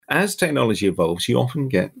as technology evolves, you often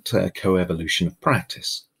get co-evolution of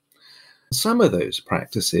practice. Some of those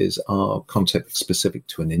practices are context specific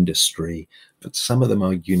to an industry, but some of them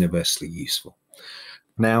are universally useful.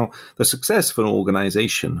 Now, the success of an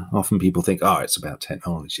organization, often people think, it's about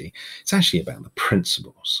technology. It's actually about the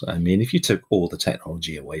principles. I mean, if you took all the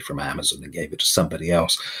technology away from Amazon and gave it to somebody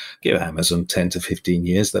else, give Amazon 10 to 15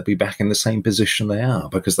 years, they'll be back in the same position they are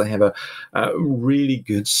because they have a really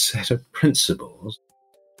good set of principles.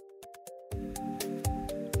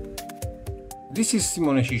 This is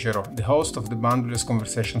Simone Cicero, the host of the Boundaryless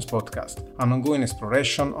Conversations podcast, an ongoing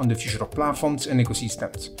exploration on the future of platforms and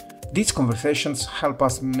ecosystems. These conversations help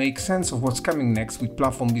us make sense of what's coming next with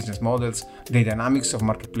platform business models, the dynamics of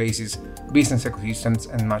marketplaces, business ecosystems,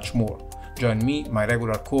 and much more. Join me, my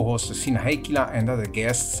regular co-host Sina Heikkilä, and other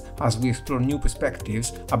guests as we explore new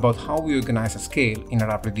perspectives about how we organize at scale in a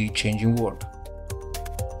rapidly changing world.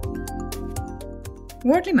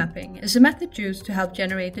 Wordly mapping is a method used to help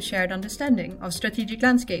generate a shared understanding of strategic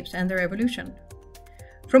landscapes and their evolution.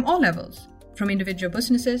 From all levels, from individual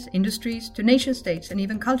businesses, industries, to nation states and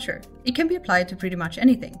even culture, it can be applied to pretty much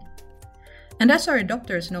anything. And as our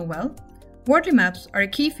adopters know well, Wordly maps are a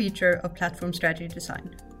key feature of platform strategy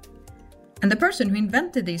design. And the person who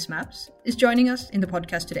invented these maps is joining us in the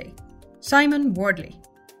podcast today, Simon Wardley.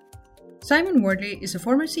 Simon Wardley is a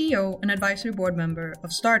former CEO and advisory board member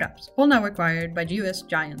of startups, all now acquired by US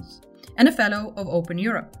giants, and a fellow of Open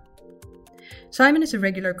Europe. Simon is a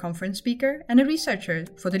regular conference speaker and a researcher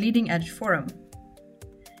for the Leading Edge Forum.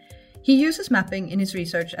 He uses mapping in his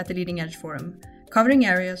research at the Leading Edge Forum, covering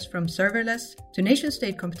areas from serverless to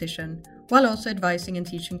nation-state competition, while also advising and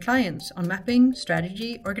teaching clients on mapping,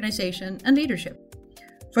 strategy, organization, and leadership.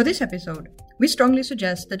 For this episode, we strongly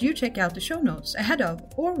suggest that you check out the show notes ahead of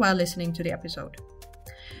or while listening to the episode.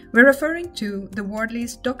 We're referring to the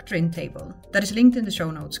Wardley's doctrine table that is linked in the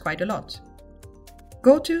show notes quite a lot.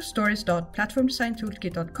 Go to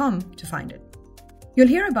stories.platformdesigntoolkit.com to find it. You'll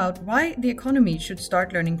hear about why the economy should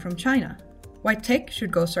start learning from China, why tech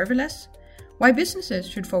should go serverless, why businesses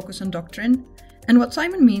should focus on doctrine, and what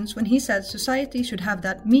Simon means when he says society should have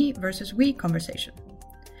that me versus we conversation.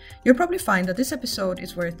 You'll probably find that this episode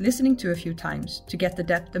is worth listening to a few times to get the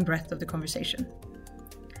depth and breadth of the conversation.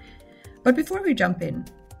 But before we jump in,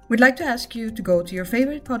 we'd like to ask you to go to your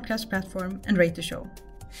favorite podcast platform and rate the show.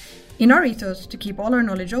 In our ethos to keep all our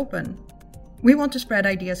knowledge open, we want to spread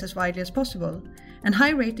ideas as widely as possible, and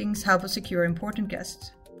high ratings help us secure important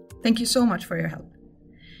guests. Thank you so much for your help.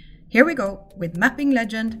 Here we go with mapping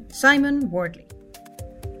legend Simon Wardley.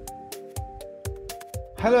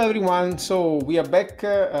 Hello everyone, so we are back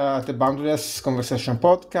at the Boundaryless Conversation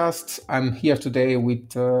podcast. I'm here today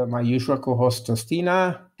with my usual co-host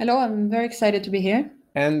Stina. Hello, I'm very excited to be here.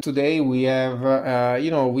 And today we have,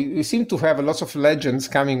 we seem to have lots of legends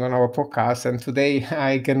coming on our podcast. And today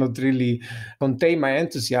I cannot really contain my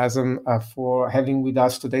enthusiasm for having with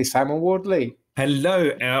us today Simon Wardley.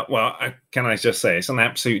 Hello. Can I just say it's an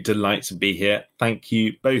absolute delight to be here. Thank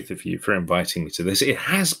you, both of you, for inviting me to this. It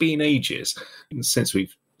has been ages since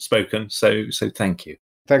we've spoken, so thank you.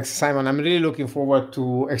 Thanks, Simon. I'm really looking forward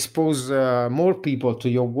to expose more people to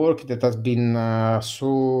your work that has been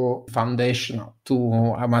so foundational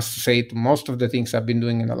to, I must say, to most of the things I've been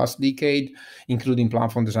doing in the last decade, including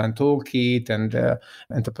Platform Design Toolkit and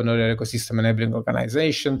Entrepreneurial Ecosystem Enabling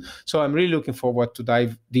Organization. So I'm really looking forward to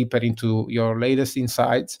dive deeper into your latest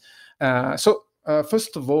insights.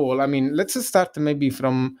 First of all, let's start maybe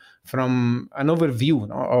from an overview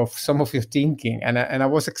of some of your thinking. And I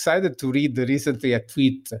was excited to read recently a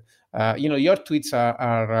tweet. Your tweets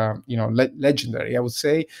are legendary, I would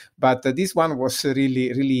say. But this one was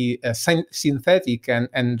really, really synthetic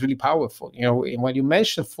and really powerful. When you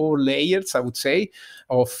mentioned 4 layers, I would say,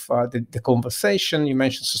 of the conversation, you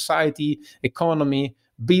mentioned society, economy,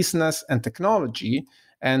 business, and technology.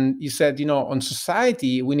 And you said, on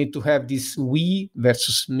society, we need to have this we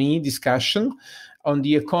versus me discussion. On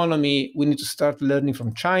the economy, we need to start learning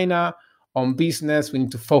from China. On business, we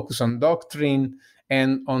need to focus on doctrine.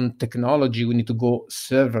 And on technology, we need to go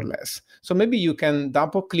serverless. So maybe you can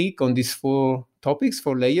double click on these 4 topics,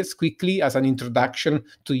 4 layers quickly as an introduction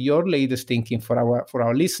to your latest thinking for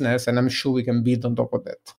our listeners. And I'm sure we can build on top of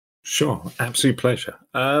that. Sure. Absolute pleasure.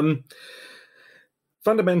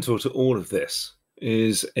 Fundamental to all of this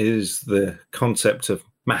is the concept of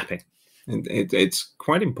mapping. It's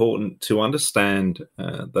quite important to understand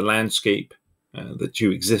the landscape that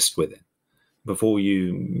you exist within before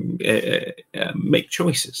you make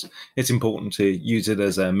choices. It's important to use it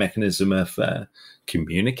as a mechanism of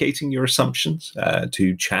communicating your assumptions,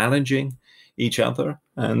 to challenging each other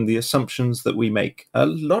and the assumptions that we make. A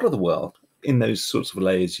lot of the world in those sorts of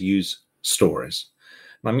layers use stories.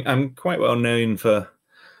 I'm quite well known for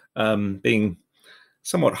being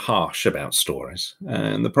somewhat harsh about stories.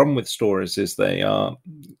 And the problem with stories is they are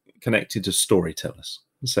connected to storytellers.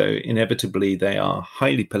 So inevitably, they are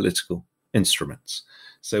highly political instruments.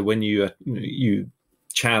 So when you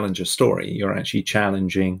challenge a story, you're actually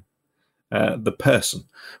challenging the person,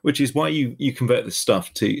 which is why you convert this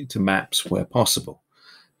stuff to maps where possible.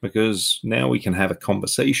 Because now we can have a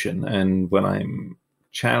conversation, and when I'm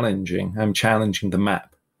challenging the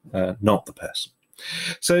map, not the person.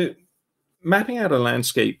 So mapping out a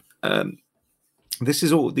landscape,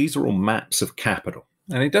 these are all maps of capital.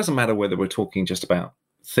 And it doesn't matter whether we're talking just about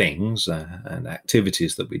things and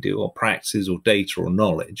activities that we do, or practices, or data, or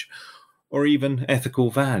knowledge, or even ethical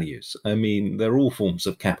values. I mean, they're all forms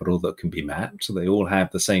of capital that can be mapped. So they all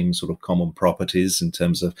have the same sort of common properties in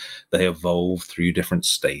terms of they evolve through different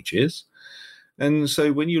stages. And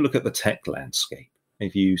so when you look at the tech landscape,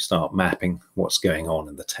 if you start mapping what's going on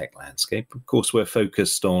in the tech landscape, of course, we're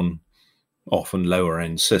focused on often lower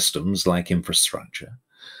end systems like infrastructure.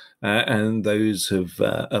 And those have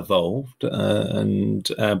evolved and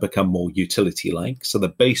become more utility-like. So the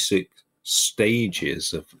basic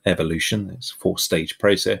stages of evolution, it's 4-stage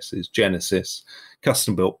process, is genesis,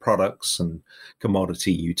 custom-built products, and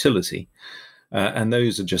commodity utility. And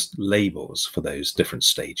those are just labels for those different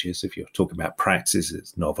stages. If you're talking about practices,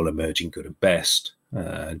 it's novel, emerging, good, and best.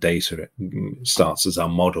 Data starts as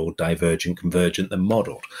unmodeled, divergent, convergent, then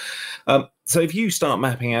modeled. So if you start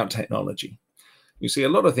mapping out technology, you see a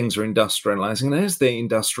lot of things are industrializing, and as they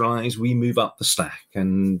industrialize, we move up the stack,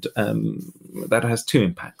 and that has two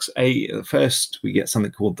impacts. First, we get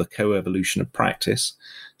something called the co-evolution of practice.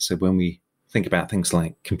 So when we think about things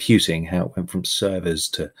like computing, how it went from servers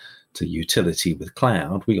to utility with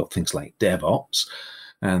cloud, we got things like DevOps,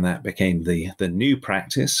 and that became the new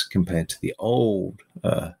practice compared to the old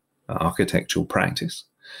architectural practice.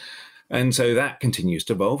 And so that continues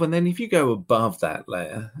to evolve. And then if you go above that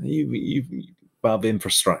layer, above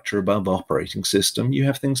infrastructure, above operating system, you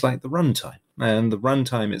have things like the runtime. And the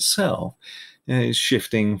runtime itself is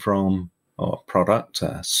shifting from product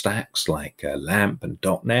stacks like LAMP and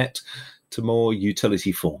 .NET to more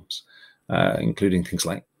utility forms, including things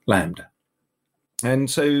like Lambda. And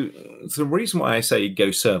so the reason why I say go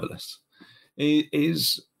serverless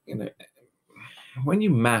is, when you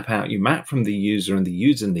map from the user and the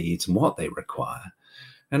user needs and what they require.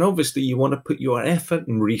 And obviously, you want to put your effort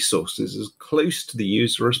and resources as close to the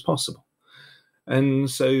user as possible. And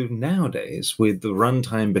so nowadays, with the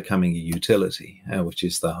runtime becoming a utility, which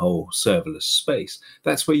is the whole serverless space,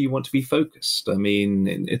 that's where you want to be focused. I mean,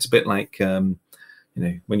 it's a bit like, when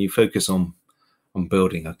you focus on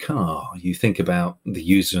building a car, you think about the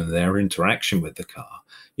user and their interaction with the car.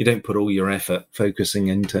 You don't put all your effort focusing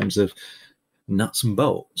in terms of nuts and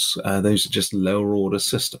bolts. Those are just lower order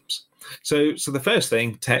systems. So the first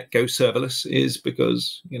thing, tech, go serverless, is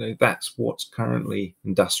because, that's what's currently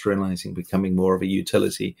industrializing, becoming more of a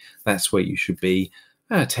utility. That's where you should be.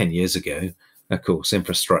 10 years ago, of course,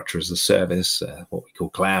 infrastructure as a service, what we call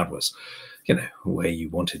cloud, was, where you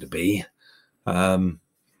wanted to be.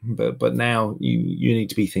 But now you need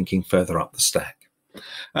to be thinking further up the stack.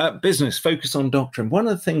 Business, focus on doctrine. One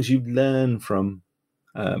of the things you learn from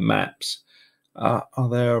maps are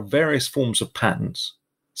there are various forms of patterns.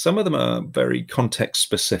 Some of them are very context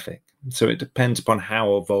specific. So it depends upon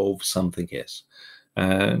how evolved something is.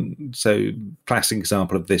 So classic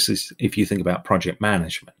example of this is if you think about project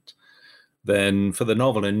management, then for the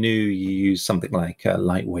novel and new, you use something like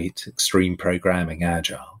lightweight, extreme programming,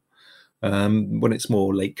 agile. When it's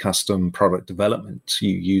more late custom product development,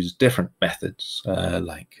 you use different methods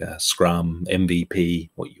like Scrum, MVP,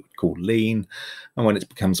 what you would call lean. And when it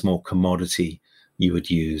becomes more commodity, you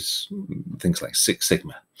would use things like Six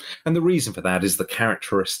Sigma. And the reason for that is the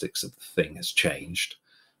characteristics of the thing has changed.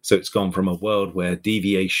 So it's gone from a world where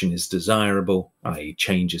deviation is desirable, i.e.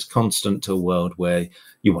 change is constant, to a world where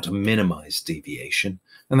you want to minimize deviation.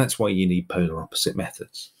 And that's why you need polar opposite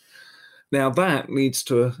methods. Now that leads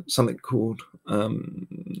to something called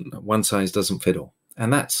one size doesn't fit all.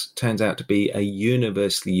 And that turns out to be a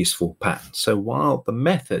universally useful pattern. So while the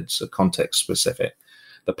methods are context specific,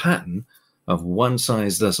 the pattern of one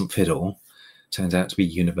size doesn't fit all turns out to be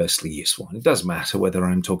universally useful. And it doesn't matter whether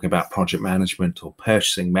I'm talking about project management or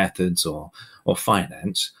purchasing methods or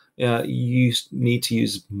finance. You need to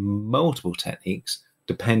use multiple techniques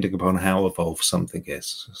depending upon how evolved something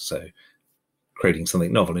is. So creating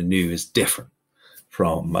something novel and new is different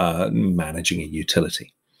from managing a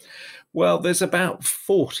utility. Well, there's about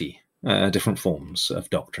 40 different forms of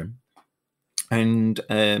doctrine. And,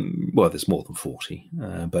 well, there's more than 40,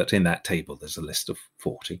 but in that table, there's a list of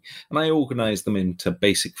 40. And I organized them into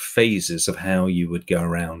basic phases of how you would go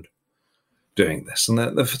around doing this. And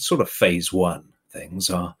the sort of phase one things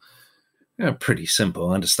are pretty simple.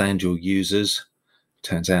 Understand your users.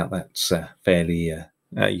 Turns out that's fairly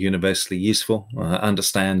universally useful.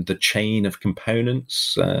 Understand the chain of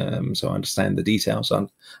components. So understand the details.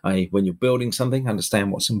 When you're building something,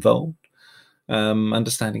 understand what's involved.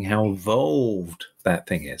 Understanding how evolved that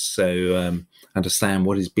thing is. So understand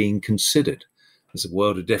what is being considered. There's a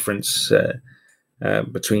world of difference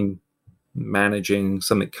between managing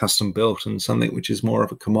something custom built and something which is more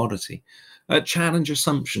of a commodity. Challenge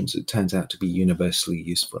assumptions, it turns out to be universally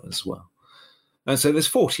useful as well. And so there's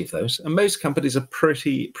 40 of those, and most companies are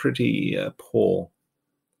pretty poor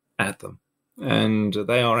at them. And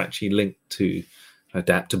they are actually linked to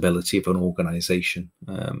adaptability of an organization.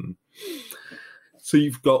 So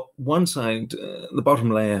you've got one side, the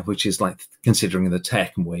bottom layer, which is like considering the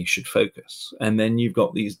tech and where you should focus. And then you've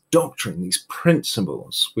got these doctrine, these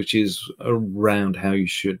principles, which is around how you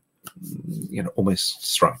should, almost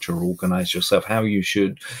structure or organize yourself, how you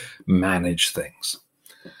should manage things.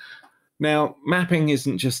 Now, mapping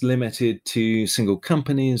isn't just limited to single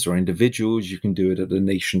companies or individuals. You can do it at a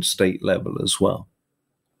nation-state level as well.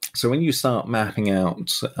 So when you start mapping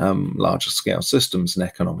out larger scale systems and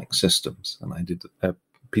economic systems, and I did a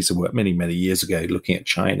piece of work many, many years ago looking at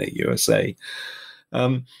China, USA,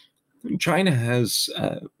 China has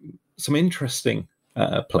some interesting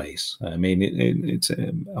place. I mean, it's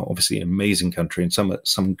obviously an amazing country and some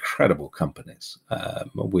incredible companies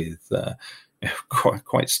with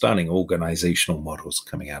quite stunning organizational models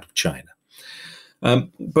coming out of China.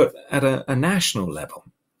 But at a national level,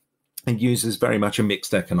 it uses very much a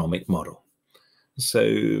mixed economic model.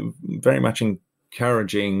 So very much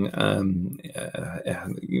encouraging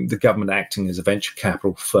the government acting as a venture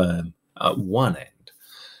capital firm at one end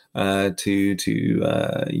to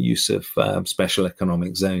use of special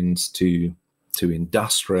economic zones to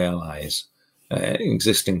industrialize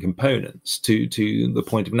existing components to the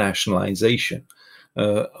point of nationalization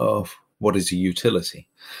of what is a utility.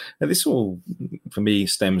 Now, this all, for me,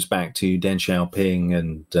 stems back to Deng Xiaoping,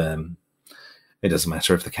 and it doesn't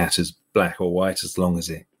matter if the cat is black or white as long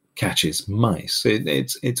as it catches mice.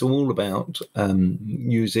 It's all about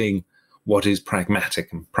using what is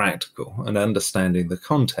pragmatic and practical and understanding the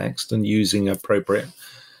context and using appropriate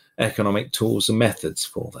economic tools and methods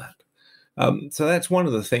for that. So that's one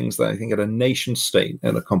of the things that I think at a nation state,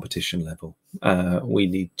 at a competition level, we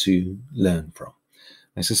need to learn from.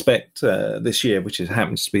 I suspect this year, which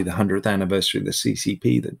happens to be the 100th anniversary of the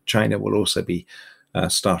CCP, that China will also be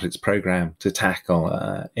start its program to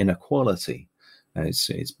tackle inequality.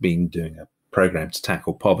 It's been doing a program to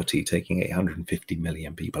tackle poverty, taking 850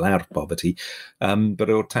 million people out of poverty, but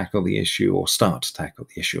it will tackle the issue, or start to tackle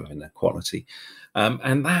the issue of inequality.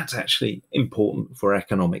 And that's actually important for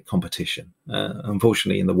economic competition.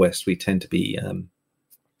 Unfortunately, in the West, we tend to be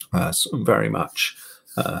very much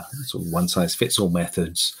sort of one-size-fits-all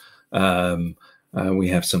methods. We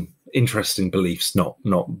have some interesting beliefs not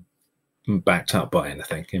backed up by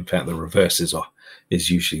anything. In fact, the reverse is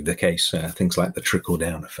usually the case, things like the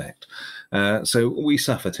trickle-down effect. So we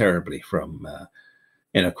suffer terribly from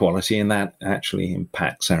inequality, and that actually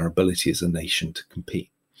impacts our ability as a nation to compete.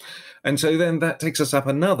 And so then that takes us up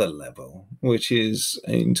another level, which is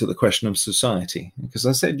into the question of society. Because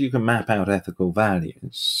I said you can map out ethical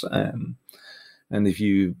values, and if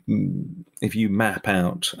you map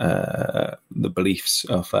out the beliefs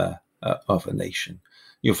of a nation,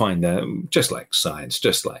 you'll find that just like science,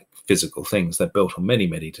 just like physical things, they're built on many,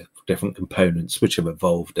 many different components which have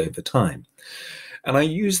evolved over time. And I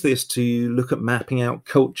use this to look at mapping out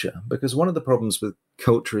culture, because one of the problems with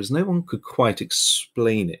culture is no one could quite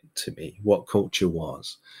explain it to me, what culture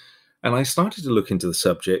was. And I started to look into the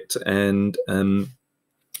subject and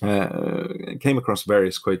came across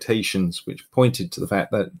various quotations which pointed to the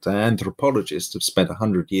fact that anthropologists have spent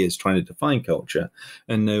 100 years trying to define culture,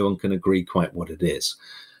 and no one can agree quite what it is.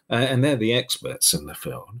 And they're the experts in the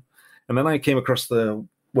field. And then I came across the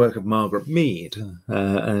work of Margaret Mead,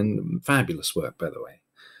 and fabulous work, by the way.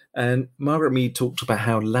 And Margaret Mead talked about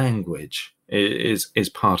how language is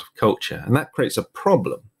part of culture. And that creates a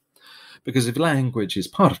problem, because if language is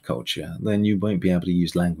part of culture, then you won't be able to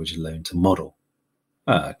use language alone to model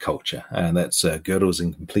culture. And that's Gödel's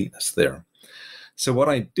incompleteness theorem. So what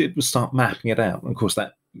I did was start mapping it out. And of course,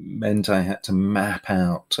 that meant I had to map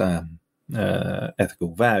out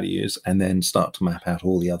ethical values, and then start to map out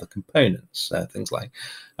all the other components, things like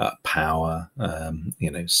power,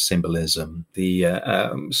 symbolism,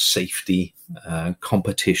 the safety,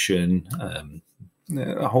 competition,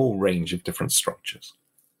 a whole range of different structures.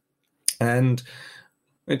 And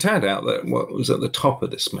it turned out that what was at the top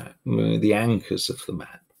of this map, the anchors of the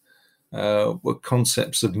map, were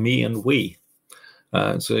concepts of me and we.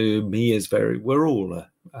 So me is we're all,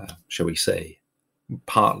 shall we say,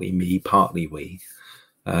 partly me, partly we.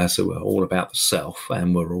 So we're all about the self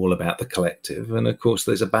and we're all about the collective. And of course,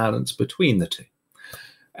 there's a balance between the two.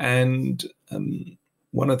 And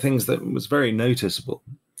one of the things that was very noticeable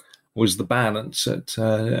was the balance at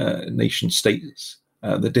nation states,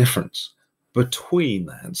 the difference between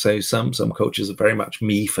that. So some cultures are very much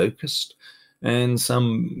me focused, and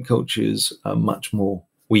some cultures are much more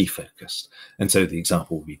we focused. And so the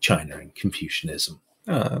example would be China and Confucianism.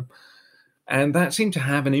 And that seemed to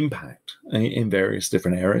have an impact in various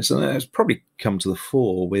different areas. And that's probably come to the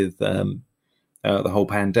fore with the whole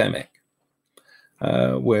pandemic,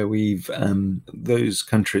 where we've those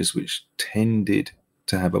countries which tended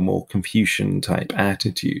to have a more Confucian type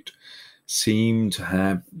attitude seem to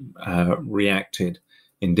have reacted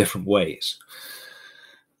in different ways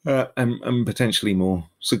and potentially more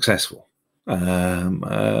successful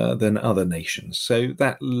than other nations. So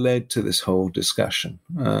that led to this whole discussion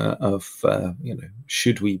of,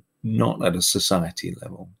 should we not at a society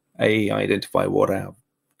level, identify what our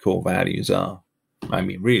core values are? I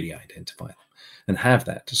mean, really identify them and have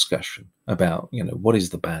that discussion about, what is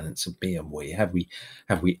the balance of me and we? Have we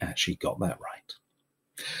actually got that right?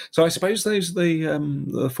 So I suppose those are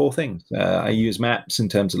the four things. I use maps in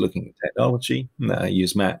terms of looking at technology. I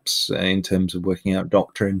use maps in terms of working out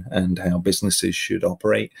doctrine and how businesses should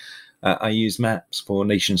operate. I use maps for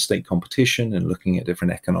nation-state competition and looking at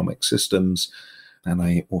different economic systems. And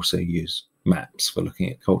I also use maps for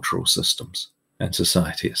looking at cultural systems and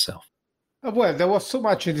society itself. Well, there was so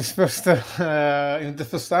much in this first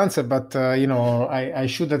answer, but I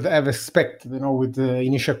should have expected, with the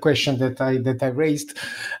initial question that I raised.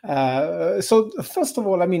 So first of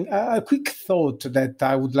all, I mean, a quick thought that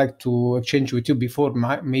I would like to exchange with you before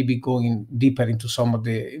maybe going deeper into some of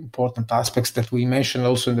the important aspects that we mentioned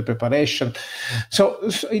also in the preparation. So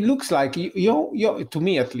it looks like you, to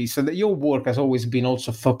me at least, that your work has always been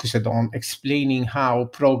also focused on explaining how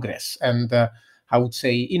progress and I would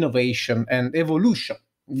say innovation and evolution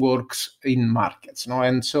works in markets.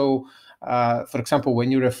 And so, for example,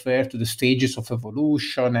 when you refer to the stages of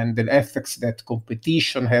evolution and the effects that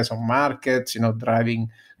competition has on markets,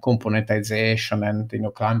 driving componentization and,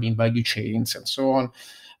 climbing value chains and so on,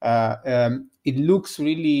 it looks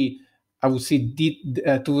really, I would say,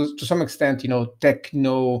 to some extent,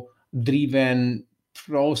 techno-driven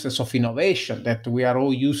process of innovation that we are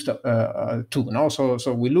all used to.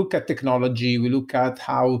 So we look at technology, we look at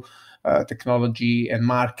how technology and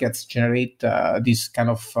markets generate this kind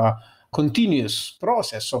of continuous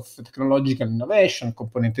process of technological innovation,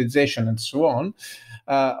 componentization, and so on.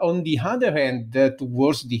 On the other hand,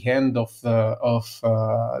 towards the end of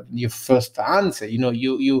your first answer,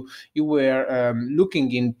 you were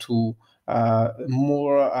looking into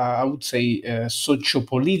more, I would say,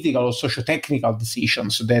 socio-political or socio-technical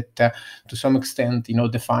decisions that, to some extent,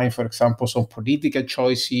 define, for example, some political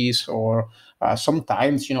choices, or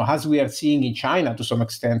sometimes, as we are seeing in China, to some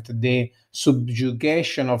extent, the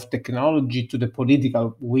subjugation of technology to the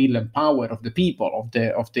political will and power of the people,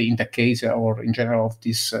 of the in that case, or in general, of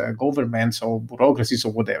these governments or bureaucracies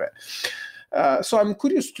or whatever. So I'm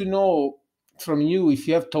curious to know from you if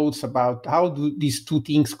you have thoughts about how do these two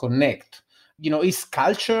things connect. Is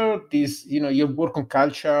culture, your work on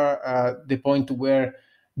culture, the point where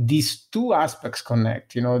these two aspects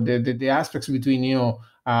connect, the aspects between,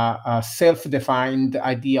 a self-defined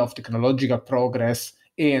idea of technological progress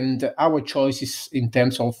and our choices in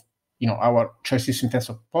terms of,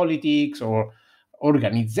 politics or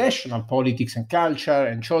organizational politics and culture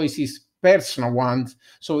and choices, personal ones.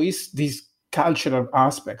 So it's these cultural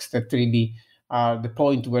aspects that really are the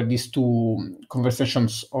point where these two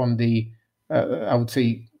conversations on the, I would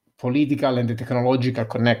say, political and the technological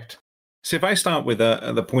connect. So if I start with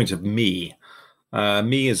the point of me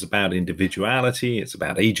is about individuality, it's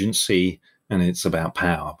about agency, and it's about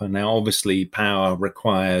power. But now, obviously, power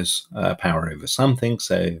requires power over something.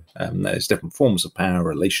 So there's different forms of power: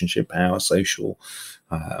 relationship power, social,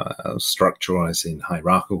 structural, as in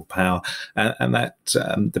hierarchical power, and that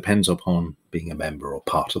depends upon being a member or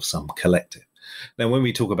part of some collective. Now, when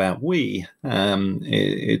we talk about we,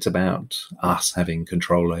 it's about us having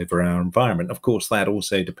control over our environment. Of course, that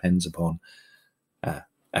also depends upon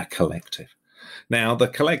a collective. Now, the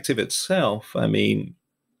collective itself, I mean,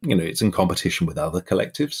 it's in competition with other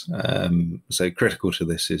collectives. So critical to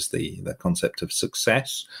this is the concept of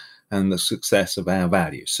success and the success of our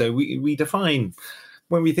values. So we define,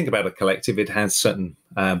 when we think about a collective, it has certain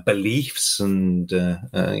beliefs and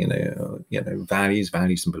values.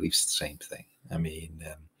 Values and beliefs are the same thing. I mean,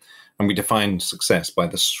 and we define success by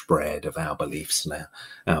the spread of our beliefs and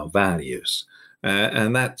our values.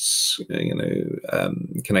 And that's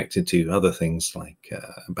connected to other things like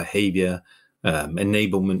behavior,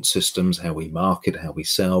 enablement systems, how we market, how we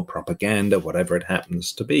sell, propaganda, whatever it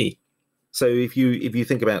happens to be. So if you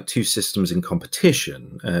think about two systems in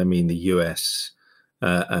competition, I mean, the US,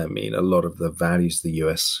 a lot of the values of the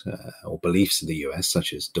US or beliefs of the US,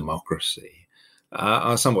 such as democracy,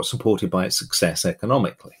 are somewhat supported by its success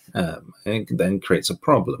economically. And it then creates a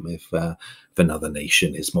problem if another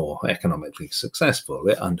nation is more economically successful.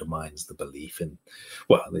 It undermines the belief in,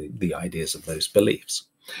 the ideas of those beliefs.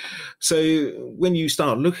 So when you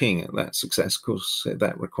start looking at that success, of course,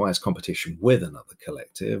 that requires competition with another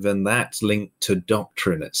collective, and that's linked to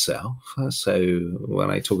doctrine itself. So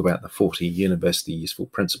when I talk about the 40 universally useful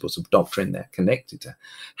principles of doctrine, they're connected to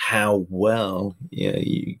how well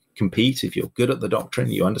you compete. If you're good at the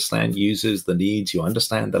doctrine, you understand users, the needs, you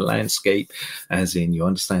understand the landscape, as in you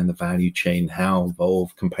understand the value chain, how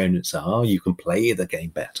involved components are, you can play the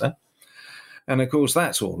game better. And of course,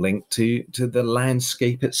 that's all linked to the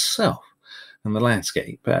landscape itself. And the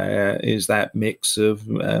landscape is that mix of,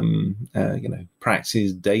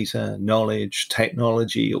 practice, data, knowledge,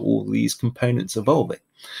 technology, all these components evolving.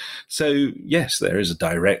 So, yes, there is a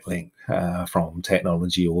direct link from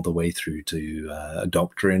technology all the way through to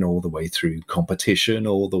doctrine, all the way through competition,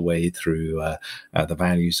 all the way through the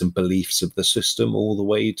values and beliefs of the system, all the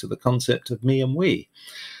way to the concept of me and we.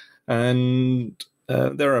 And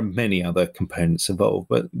there are many other components involved,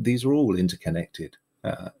 but these are all interconnected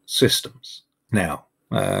systems. Now,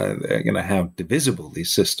 how divisible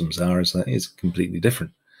these systems are is a completely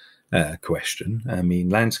different question. I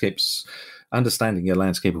mean, understanding your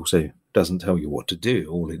landscape also doesn't tell you what to do.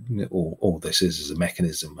 All this is a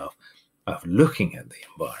mechanism of looking at the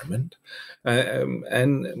environment.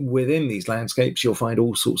 And within these landscapes, you'll find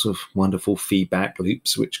all sorts of wonderful feedback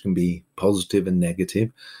loops, which can be positive and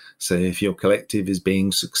negative. So if your collective is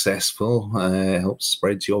being successful, helps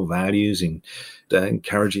spread your values and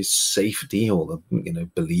encourages safety or the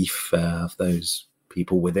belief of those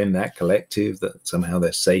people within that collective that somehow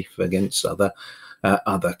they're safe against other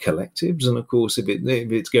collectives. And of course, if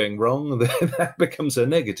it's going wrong, that becomes a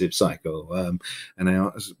negative cycle, and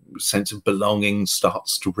our sense of belonging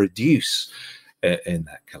starts to reduce in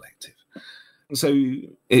that collective. So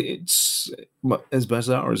it's as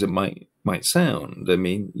bizarre as it might sound. I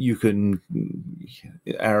mean,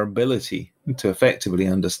 our ability to effectively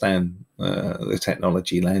understand the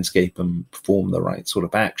technology landscape and perform the right sort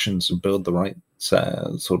of actions and build the right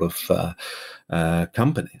sort of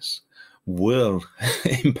companies will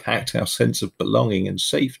impact our sense of belonging and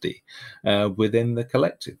safety within the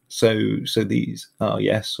collective. So these are,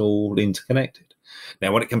 yes, all interconnected.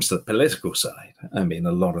 Now, when it comes to the political side, I mean,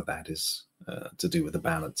 a lot of that is to do with the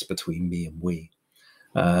balance between me and we.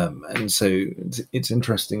 And so it's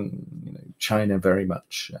interesting, China very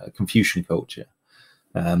much Confucian culture.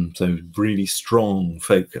 So really strong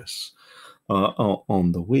focus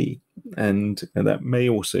on the we. And that may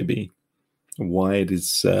also be why it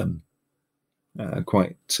is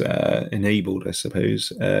quite enabled, I suppose,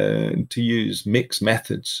 to use mixed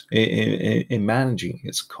methods in managing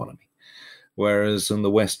its economy. Whereas in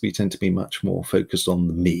the West, we tend to be much more focused on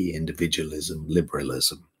the me, individualism,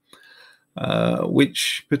 liberalism,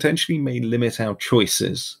 which potentially may limit our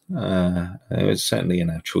choices. Certainly in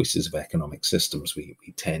our choices of economic systems, we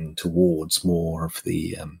tend towards more of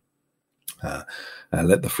the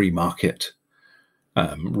let the free market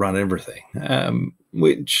run everything,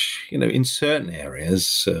 which, in certain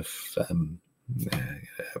areas of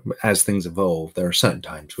as things evolve, there are certain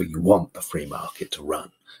times where you want the free market to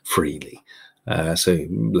run freely. So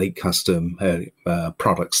late custom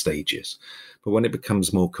product stages. But when it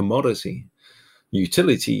becomes more commodity,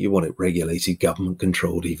 utility, you want it regulated, government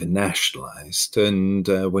controlled, even nationalized. And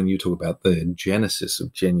when you talk about the genesis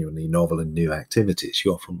of genuinely novel and new activities,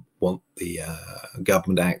 you often want the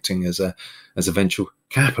government acting as a venture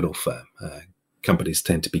capital firm. Companies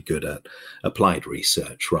tend to be good at applied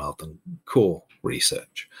research rather than core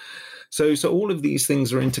research. So all of these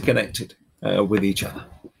things are interconnected with each other.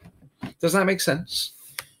 Does that make sense?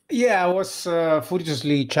 Yeah, I was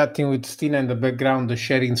furiously chatting with Stina in the background,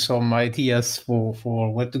 sharing some ideas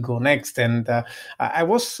for where to go next. And I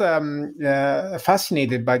was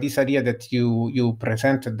fascinated by this idea that you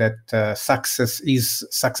presented, that success is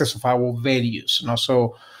success of our values.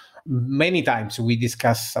 So many times we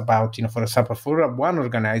discuss about, for example, for one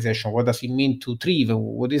organization, what does it mean to thrive?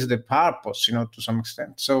 What is the purpose, to some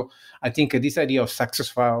extent? So I think this idea of success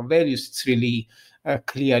for our values, it's really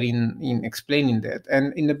clear in explaining that.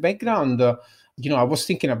 And in the background, I was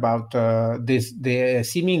thinking about the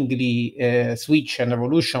seemingly switch and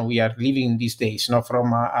evolution we are living these days,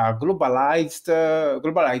 from a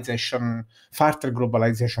globalization, further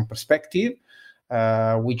globalization perspective,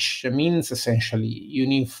 which means essentially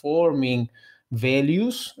uniforming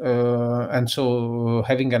values, and so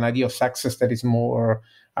having an idea of success that is more,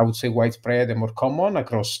 I would say, widespread and more common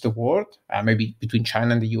across the world, maybe between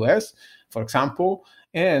China and the US, for example.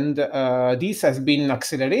 And this has been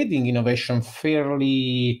accelerating innovation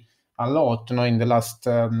fairly a lot, in the last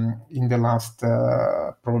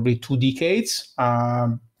probably 2 decades,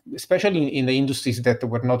 especially in the industries that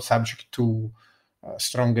were not subject to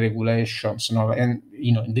strong regulations, and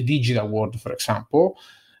in the digital world, for example.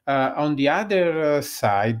 On the other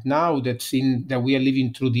side, now that we are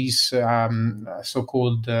living through this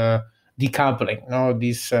so-called decoupling,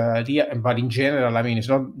 but in general, it's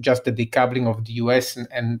not just the decoupling of the US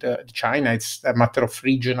and China; it's a matter of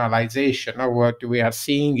regionalization. What we are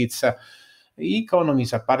seeing, it's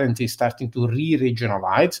economies apparently starting to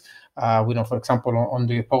re-regionalize. We know, for example, on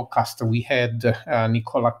the podcast we had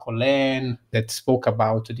Nicolas Colin that spoke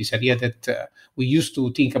about this idea that we used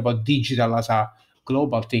to think about digital as a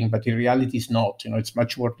global thing, but in reality it's not. It's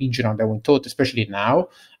much more regional than we thought, especially now.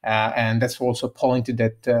 And that's also a point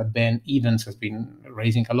that Ben Evans has been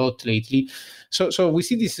raising a lot lately. So we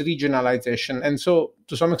see this regionalization, and so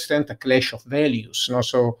to some extent a clash of values.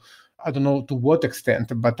 So I don't know to what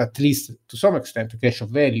extent, but at least to some extent, a clash of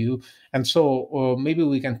value. And so maybe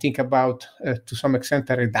we can think about, to some extent,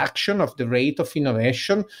 a reduction of the rate of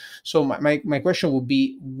innovation. So my question would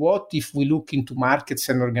be, what if we look into markets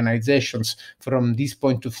and organizations from this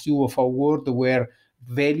point of view of a world where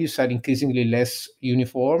values are increasingly less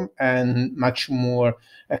uniform and much more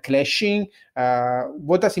clashing?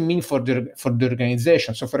 What does it mean for the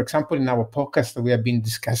organization? So, for example, in our podcast, we have been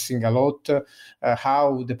discussing a lot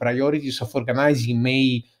how the priorities of organizing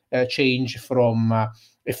may change from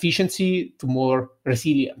efficiency to more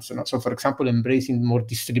resilience. So, for example, embracing more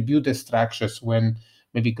distributed structures when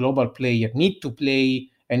maybe global players need to play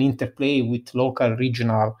and interplay with local,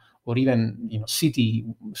 regional, or even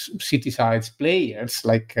city-sized players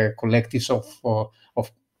like collectives of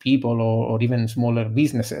people or even smaller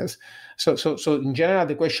businesses. So in general,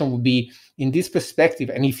 the question would be, in this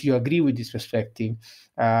perspective, and if you agree with this perspective,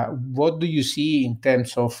 what do you see in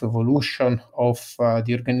terms of evolution of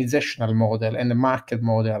the organizational model and the market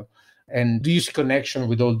model? And do you see connection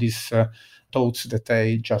with all these thoughts that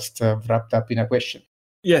I just wrapped up in a question?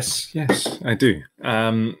 Yes, I do.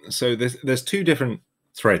 So there's 2 different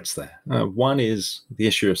threads there. One is the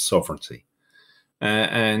issue of sovereignty,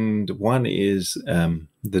 and one is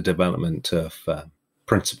the development of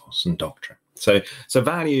principles and doctrine. So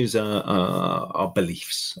values are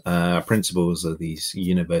beliefs. Principles are these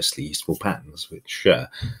universally useful patterns which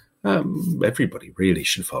everybody really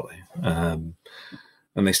should follow. And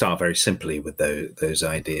they start very simply with those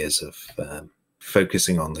ideas of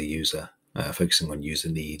focusing on the user, focusing on user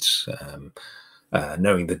needs,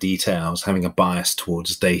 knowing the details, having a bias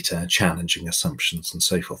towards data, challenging assumptions, and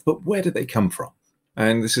so forth. But where did they come from?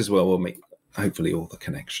 And this is where we'll make, hopefully, all the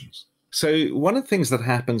connections. So one of the things that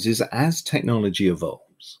happens is as technology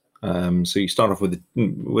evolves, so you start off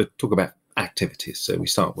we'll talk about activities. So we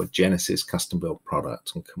start with genesis, custom-built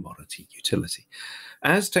product, and commodity utility.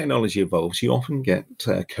 As technology evolves, you often get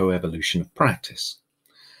co-evolution of practice.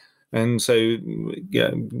 And so,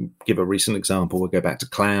 give a recent example, we'll go back to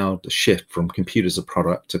cloud, the shift from compute as a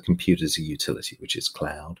product to compute as a utility, which is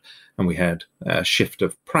cloud. And we had a shift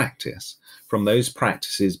of practice from those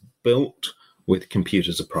practices built with compute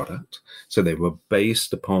as a product. So they were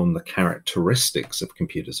based upon the characteristics of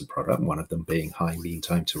compute as a product, one of them being high mean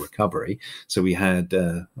time to recovery. So we had,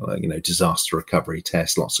 disaster recovery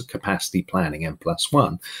tests, lots of capacity planning,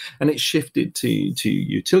 N+1. And it shifted to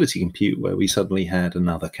utility compute, where we suddenly had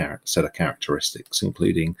another set of characteristics,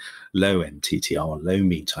 including low MTTR, low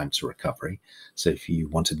mean time to recovery. So if you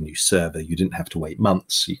wanted a new server, you didn't have to wait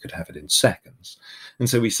months, you could have it in seconds. And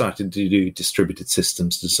so we started to do distributed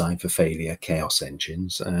systems designed for failure, chaos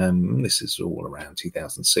engines. This is all around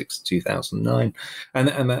 2006, 2009. And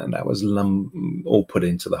that was all put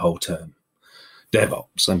into the whole term.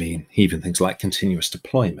 DevOps. I mean, even things like continuous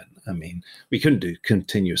deployment. I mean, we couldn't do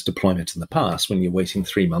continuous deployment in the past when you're waiting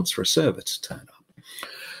 3 months for a server to turn up.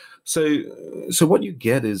 So what you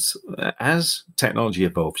get is, as technology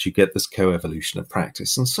evolves, you get this co-evolution of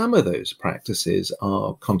practice. And some of those practices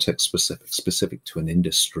are context-specific, specific to an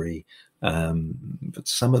industry, but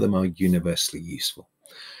some of them are universally useful.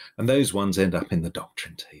 And those ones end up in the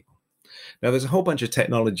doctrine table. Now, there's a whole bunch of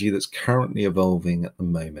technology that's currently evolving at the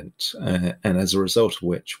moment, and as a result of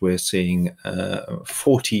which we're seeing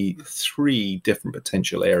 43 different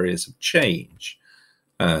potential areas of change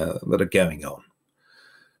that are going on.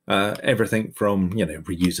 Everything from,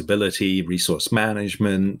 reusability, resource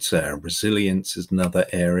management, resilience is another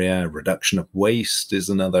area, reduction of waste is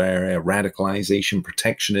another area, radicalization,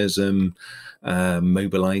 protectionism,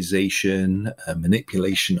 mobilization,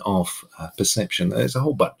 manipulation of perception. There's a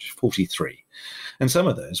whole bunch, 43. And some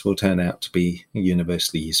of those will turn out to be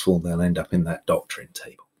universally useful. They'll end up in that doctrine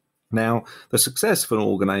table. Now, the success of an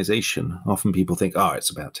organization, often people think, it's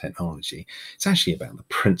about technology. It's actually about the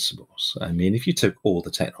principles. I mean, if you took all the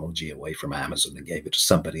technology away from Amazon and gave it to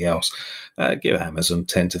somebody else, give Amazon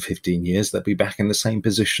 10 to 15 years, they'll be back in the same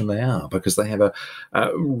position they are, because they have a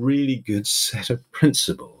really good set of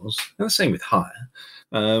principles, and the same with Hire,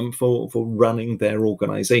 for running their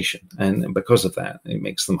organization. And because of that, it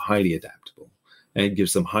makes them highly adaptable. And it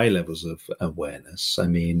gives them high levels of awareness. I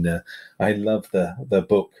mean, I love the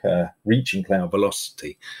book Reaching Cloud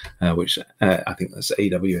Velocity, which I think that's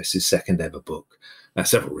AWS's second ever book.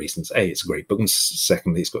 Several reasons. A, it's a great book, and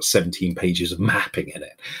secondly, it's got 17 pages of mapping in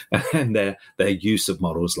it, and their use of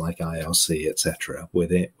models like ILC, etc.,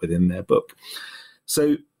 within their book.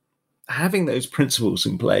 So having those principles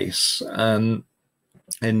in place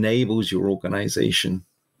enables your organization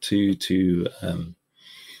to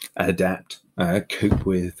adapt, cope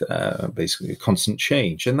with basically constant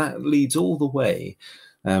change. And that leads all the way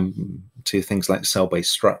to things like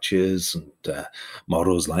cell-based structures and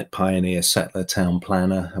models like Pioneer Settler Town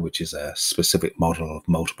Planner, which is a specific model of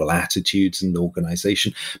multiple attitudes in the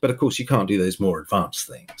organization. But of course, you can't do those more advanced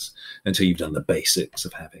things until you've done the basics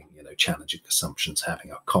of having, challenging assumptions,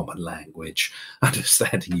 having a common language,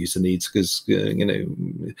 understanding user needs, because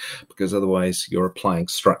otherwise you're applying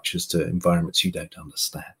structures to environments you don't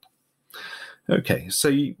understand. Okay,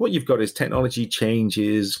 so what you've got is technology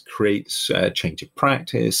changes, creates a change of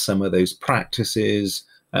practice. Some of those practices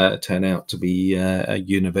turn out to be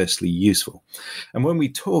universally useful. And when we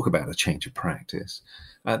talk about a change of practice,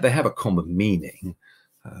 they have a common meaning.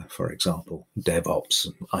 For example, DevOps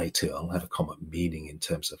and ITIL have a common meaning in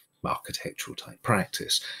terms of architectural type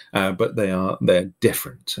practice, but they're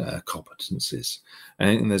different competencies.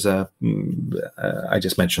 And there's I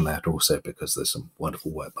just mentioned that also because there's some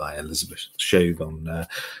wonderful work by Elizabeth Shove on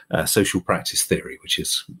social practice theory, which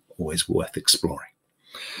is always worth exploring.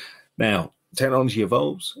 Now, technology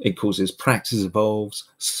evolves, it causes practice evolves.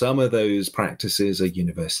 Some of those practices are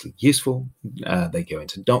universally useful. They go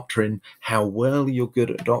into doctrine. How well you're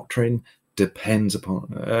good at doctrine depends upon,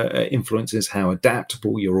 influences how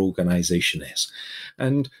adaptable your organization is.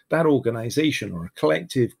 And that organization or a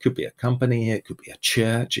collective could be a company, it could be a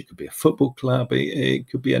church, it could be a football club, it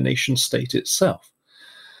could be a nation state itself.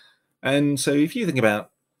 And so if you think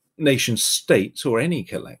about nation states or any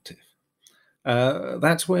collective,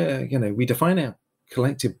 that's where, we define our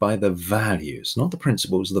collective by the values, not the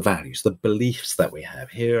principles, the values, the beliefs that we have.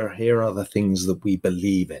 Here are the things that we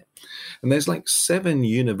believe in. And there's like 7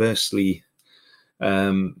 universally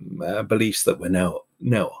beliefs that we know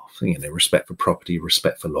of. Respect for property,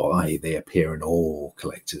 respect for law, they appear in all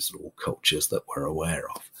collectives, all cultures that we're aware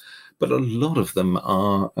of. But a lot of them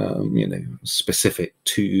are, specific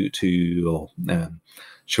to or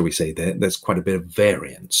shall we say, there's quite a bit of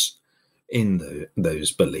variance in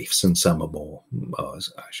those beliefs, and some are more,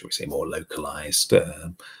 shall we say, more localized.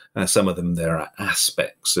 Some of them, there are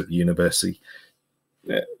aspects of universality.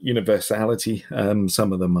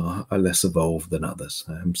 Some of them are less evolved than others.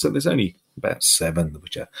 So there's only about 7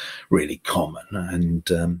 which are really common,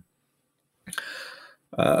 and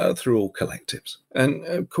through all collectives. And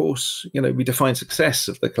of course, we define success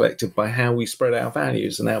of the collective by how we spread our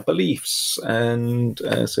values and our beliefs. And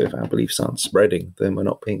so if our beliefs aren't spreading, then we're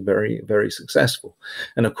not being very, very successful.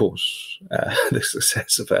 And of course, the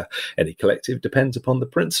success of any collective depends upon the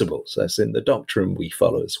principles, as in the doctrine we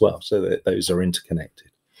follow as well, so that those are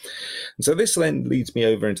interconnected. And so this then leads me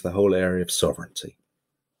over into the whole area of sovereignty.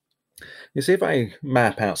 You see, if I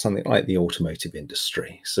map out something like the automotive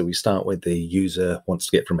industry, so we start with the user wants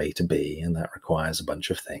to get from A to B, and that requires a bunch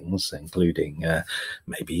of things, including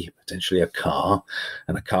maybe potentially a car,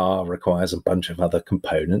 and a car requires a bunch of other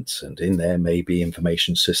components, and in there may be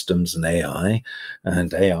information systems and AI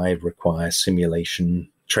requires simulation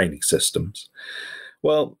training systems.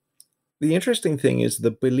 Well, the interesting thing is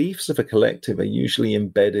the beliefs of a collective are usually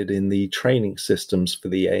embedded in the training systems for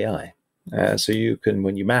the AI. So you can,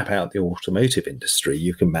 when you map out the automotive industry,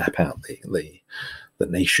 you can map out the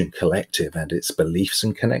nation collective and its beliefs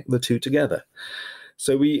and connect the two together.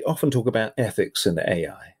 So we often talk about ethics and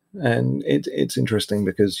AI, and it's interesting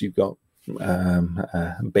because you've got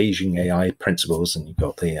Beijing AI principles, and you've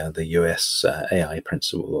got the US AI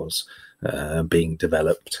principles being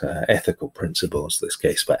developed, ethical principles, this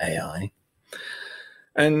case for AI.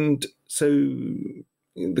 And so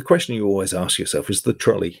the question you always ask yourself is the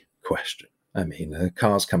trolley question. I mean, a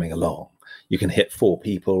car's coming along. You can hit 4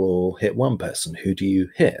 people or hit 1 person. Who do you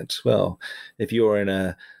hit? Well, if you're in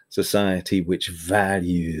a society which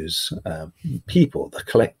values people, the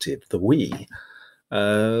collective, the we,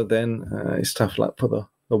 then it's tough luck for the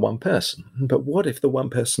 1 person. But what if the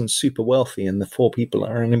 1 person's super wealthy and the 4 people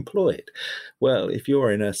are unemployed? Well, if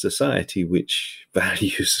you're in a society which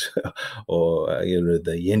values or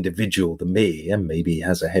the individual, the me, and maybe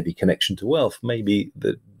has a heavy connection to wealth, maybe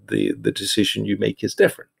the decision you make is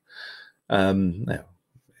different. Now,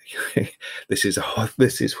 this is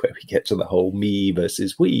where we get to the whole me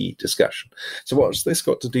versus we discussion. So what's this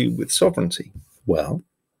got to do with sovereignty? Well,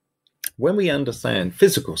 when we understand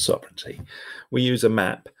physical sovereignty, we use a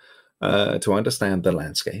map to understand the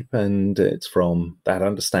landscape, and it's from that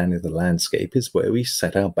understanding of the landscape is where we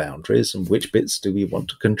set our boundaries and which bits do we want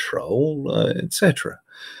to control, etc.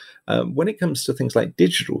 When it comes to things like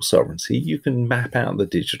digital sovereignty, you can map out the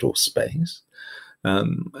digital space.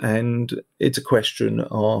 And it's a question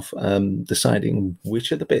of deciding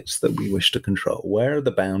which are the bits that we wish to control, where are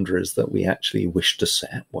the boundaries that we actually wish to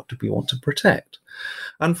set, what do we want to protect.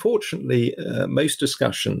 Unfortunately, most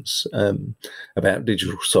discussions about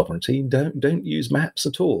digital sovereignty don't use maps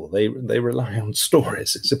at all. They rely on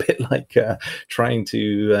stories. It's a bit like trying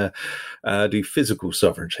to do physical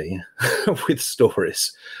sovereignty with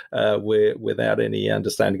stories without any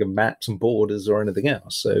understanding of maps and borders or anything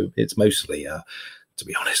else. So it's mostly to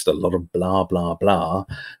be honest, a lot of blah, blah, blah,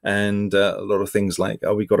 and a lot of things like,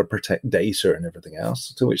 oh, we got to protect data and everything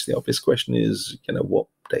else, to which the obvious question is, what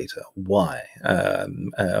data? Why?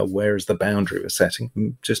 Where is the boundary we're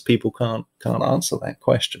setting? Just people can't answer that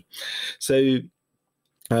question. So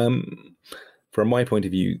from my point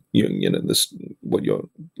of view, the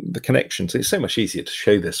connections, it's so much easier to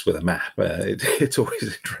show this with a map. It's always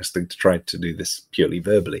interesting to try to do this purely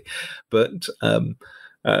verbally, but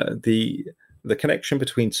the connection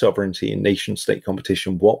between sovereignty and nation-state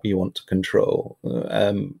competition, what we want to control,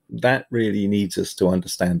 that really needs us to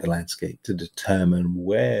understand the landscape to determine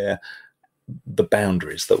where the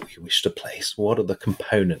boundaries that we wish to place, what are the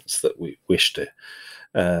components that we wish to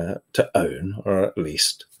own, or at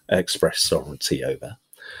least express sovereignty over.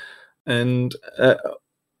 And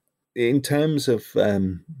in terms of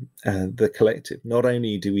the collective, not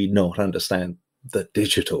only do we not understand the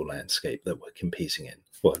digital landscape that we're competing in,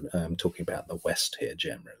 well, I'm talking about the West here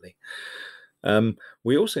generally,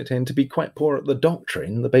 we also tend to be quite poor at the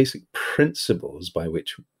doctrine, the basic principles by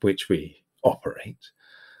which we operate.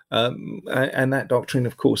 And that doctrine,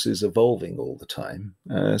 of course, is evolving all the time.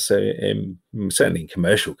 Certainly in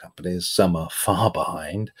commercial companies, some are far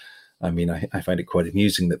behind. I mean, I find it quite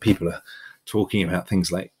amusing that people are talking about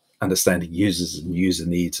things like understanding users and user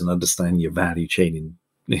needs and understanding your value chain in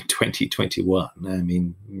 2021. I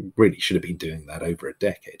mean, really should have been doing that over a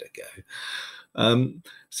decade ago.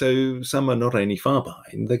 So some are not only far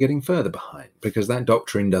behind, they're getting further behind because that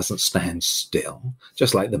doctrine doesn't stand still.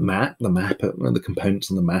 Just like the components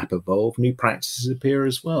on the map evolve, new practices appear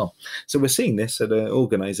as well. So we're seeing this at an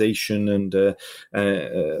organization and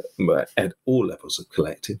at all levels of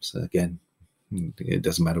collectives. Again, it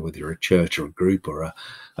doesn't matter whether you're a church or a group or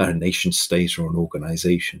a nation state or an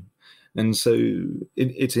organization. And so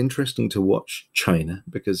it's interesting to watch China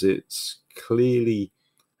because it's clearly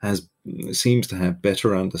seems to have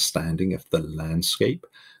better understanding of the landscape.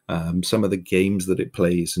 Some of the games that it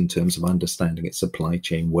plays in terms of understanding its supply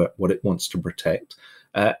chain, what it wants to protect,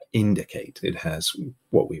 indicate it has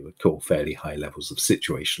what we would call fairly high levels of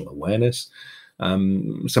situational awareness.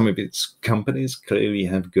 Some of its companies clearly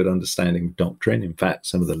have good understanding of doctrine. In fact,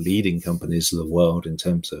 some of the leading companies of the world in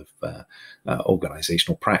terms of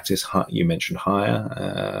organizational practice, you mentioned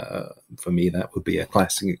Haier. For me, that would be a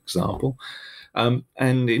classic example.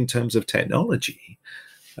 And in terms of technology,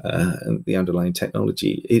 the underlying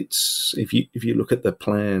technology. It's if you look at the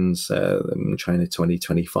plans, China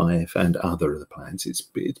 2025 and other of the plans, it's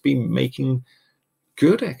been making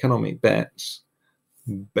good economic bets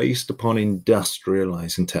based upon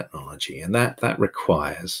industrializing technology, and that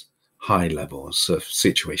requires high levels of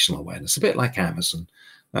situational awareness, a bit like Amazon.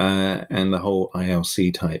 And the whole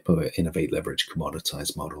ILC type of innovate, leverage,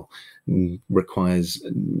 commoditize model requires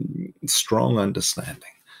strong understanding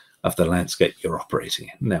of the landscape you're operating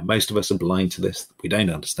in. Now, most of us are blind to this. We don't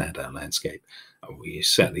understand our landscape. We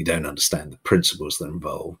certainly don't understand the principles that are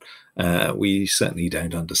involved. We certainly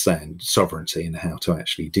don't understand sovereignty and how to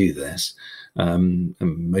actually do this. And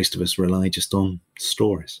most of us rely just on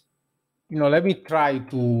stories. Let me try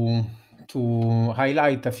to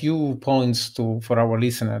highlight a few points for our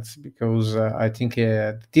listeners, because I think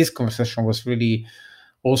this conversation was really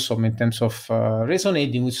awesome in terms of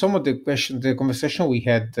resonating with some of the conversation we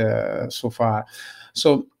had so far.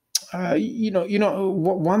 So,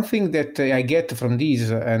 one thing that I get from this,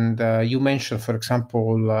 and you mentioned, for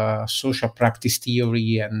example, social practice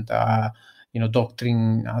theory and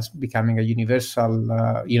doctrine as becoming a universal,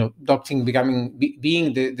 doctrine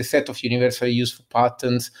being the set of universally useful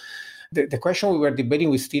patterns. The question we were debating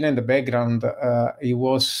with Stina in the background, it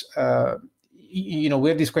was, we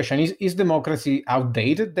had this question: is democracy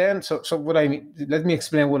outdated then? So what I mean, let me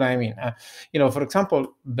explain what I mean. For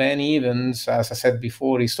example, Ben Evans, as I said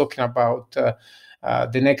before, is talking about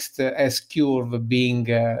the next S curve being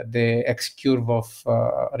the X curve of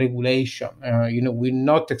regulation. We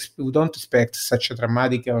don't expect such a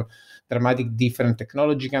dramatic different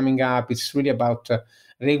technology coming up. It's really about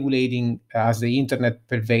regulating as the internet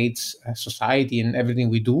pervades society and everything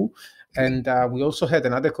we do. And we also had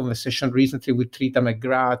another conversation recently with Rita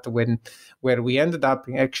McGrath where we ended up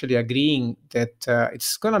actually agreeing that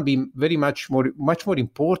it's going to be much more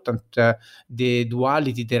important, the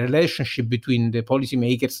duality, the relationship between the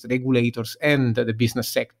policymakers, the regulators, and the business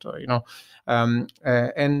sector.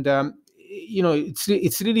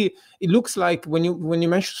 It's really, it looks like when you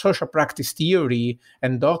mention social practice theory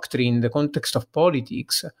and doctrine in the context of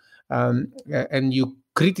politics, and you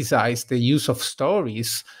criticize the use of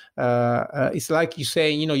stories, it's like you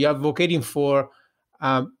say, you're advocating for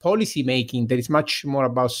policy making that is much more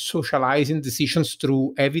about socializing decisions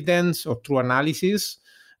through evidence or through analysis,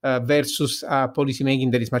 versus policy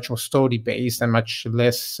making that is much more story based and much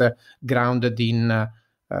less grounded in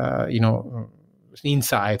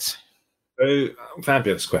insights. So,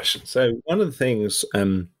 fabulous question. So one of the things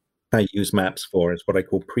I use maps for is what I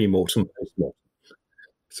call pre-mortem, post-mortem.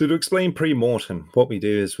 So to explain pre-mortem, what we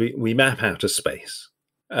do is we map out a space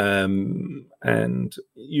and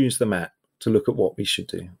use the map to look at what we should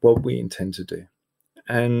do, what we intend to do.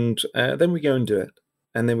 And then we go and do it.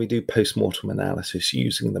 And then we do post-mortem analysis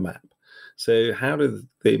using the map. So how did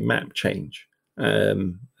the map change?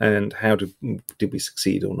 And how did we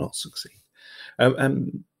succeed or not succeed?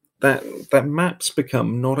 That maps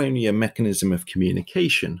become not only a mechanism of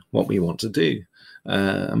communication, what we want to do,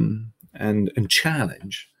 and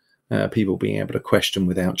challenge people being able to question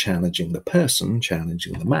without challenging the person,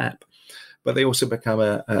 challenging the map, but they also become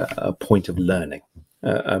a point of learning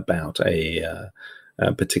about a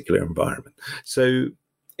particular environment. So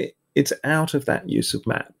it's out of that use of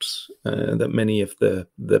maps that many of the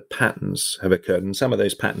patterns have occurred. And some of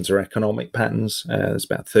those patterns are economic patterns. There's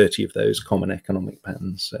about 30 of those common economic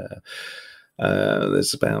patterns.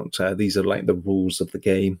 There's about, these are like the rules of the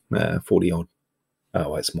game, 40 odd.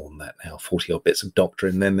 Oh, it's more than that now, 40 odd bits of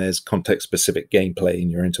doctrine. Then there's context-specific gameplay, and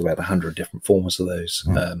you're into about 100 different forms of those,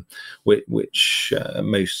 which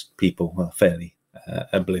most people are fairly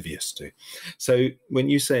oblivious to. So when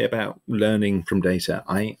you say about learning from data,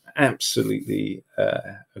 I absolutely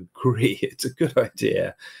agree. It's a good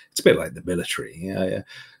idea. It's a bit like the military.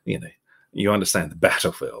 You understand the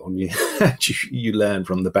battlefield. You learn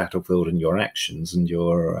from the battlefield and your actions and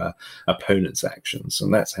your opponent's actions,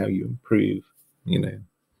 and that's how you improve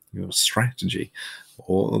your strategy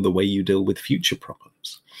or the way you deal with future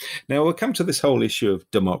problems. Now we'll come to this whole issue of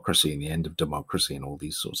democracy and the end of democracy and all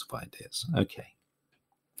these sorts of ideas. Okay.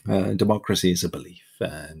 Democracy is a belief,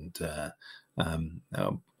 and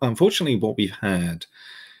unfortunately what we've had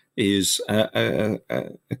is a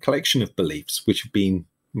collection of beliefs which have been,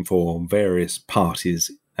 for various parties'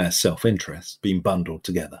 self-interest, been bundled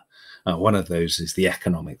together. One of those is the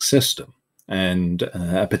economic system, and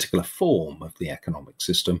a particular form of the economic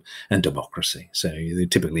system, and democracy. So you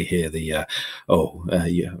typically hear the,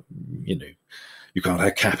 you can't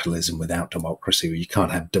have capitalism without democracy, or you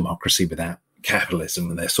can't have democracy without capitalism,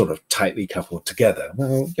 and they're sort of tightly coupled together.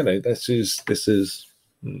 Well, this is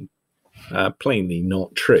plainly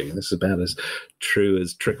not true. This is about as true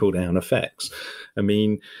as trickle-down effects. I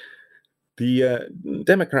mean, the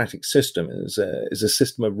democratic system is a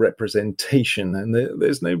system of representation, and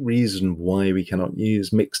there's no reason why we cannot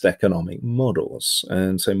use mixed economic models,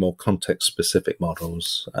 and so more context-specific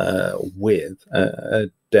models with a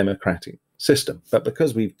democratic system. But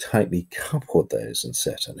because we've tightly coupled those in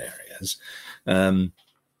certain areas,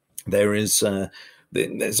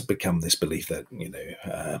 there's become this belief that,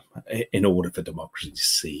 in order for democracy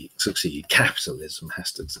to succeed, capitalism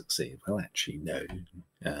has to succeed. Well, actually, no.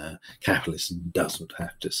 Capitalism doesn't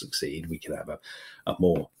have to succeed. We could have a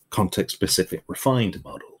more context-specific, refined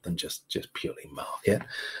model than just purely market.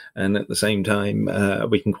 And at the same time,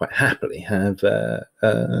 we can quite happily have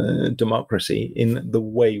democracy in the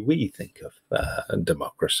way we think of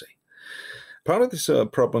democracy. Part of this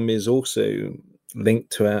problem is also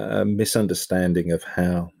linked to a misunderstanding of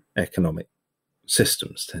how economic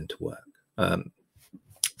systems tend to work.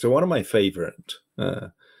 So one of my favorite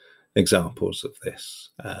examples of this,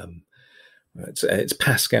 it's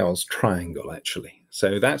Pascal's triangle, actually.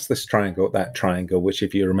 So that's this triangle, which,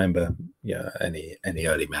 if you remember, any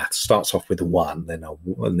early math, starts off with a 1, then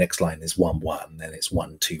the next line is 1, 1, then it's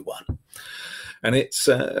 1, 2, 1. And it's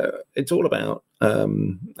all about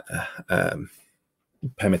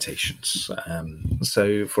permutations.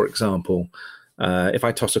 So, for example, if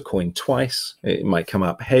I toss a coin twice, it might come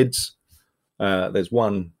up heads. There's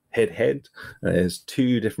one head. There's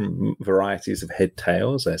two different varieties of head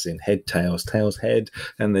tails, as in head tails, tails head,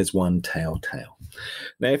 and there's one tail.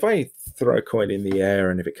 Now, if I throw a coin in the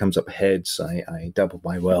air and if it comes up heads, I double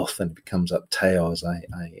my wealth, and if it comes up tails, I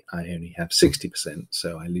only have 60%,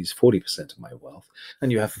 so I lose 40% of my wealth.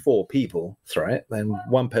 And you have 4 people throw it, then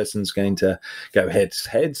one person's going to go heads,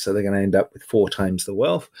 so they're going to end up with 4 times the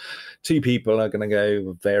wealth. 2 people are going to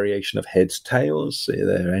go variation of heads, tails, so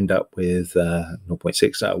they end up with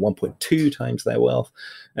 1.2 times their wealth,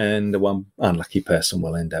 and the one unlucky person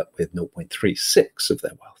will end up with 0.36 of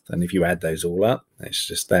their wealth. And if you add those all up, that's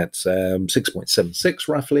 6.76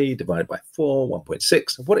 roughly divided by 4,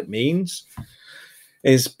 1.6. And what it means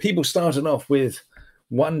is people started off with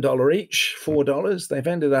 $1 each, $4. They've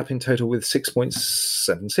ended up in total with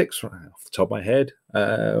 6.76 right off the top of my head,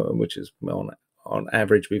 which is on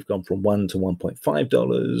average, we've gone from $1 to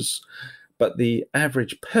 $1.5. But the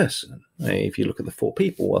average person, if you look at the 4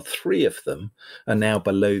 people, well, 3 of them are now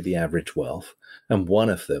below the average wealth, and 1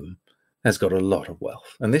 of them has got a lot of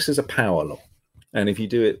wealth. And this is a power law. And if you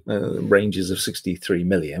do it ranges of 63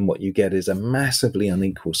 million, what you get is a massively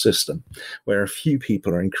unequal system where a few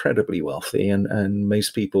people are incredibly wealthy and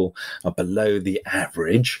most people are below the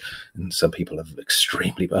average. And some people are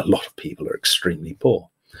a lot of people are extremely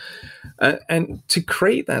poor. And to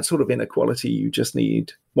create that sort of inequality, you just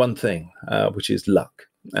need one thing, which is luck.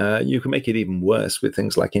 You can make it even worse with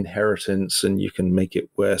things like inheritance, and you can make it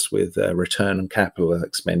worse with return on capital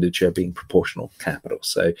expenditure being proportional capital.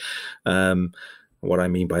 So what I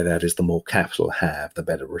mean by that is the more capital have, the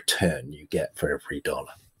better return you get for every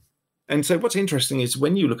dollar. And so what's interesting is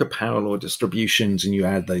when you look at power law distributions and you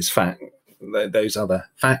add those other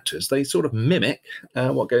factors, they sort of mimic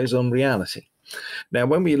what goes on in reality. Now,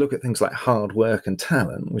 when we look at things like hard work and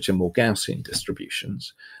talent, which are more Gaussian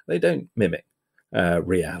distributions, they don't mimic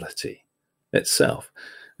reality itself.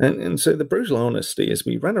 And so the brutal honesty is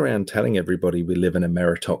we run around telling everybody we live in a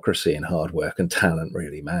meritocracy and hard work and talent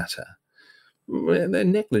really matter. They're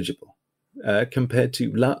negligible compared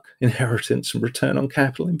to luck, inheritance, and return on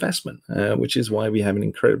capital investment, which is why we have an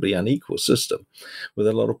incredibly unequal system with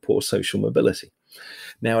a lot of poor social mobility.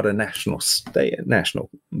 Now, at a national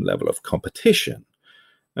level of competition,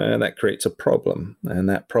 that creates a problem, and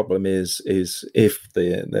that problem is if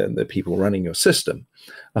the people running your system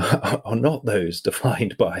are not those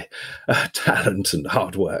defined by talent and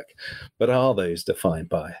hard work, but are those defined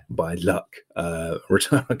by luck,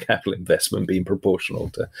 return on capital investment being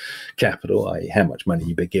proportional to capital, i.e. how much money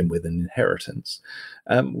you begin with in inheritance,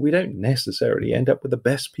 we don't necessarily end up with the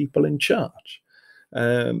best people in charge.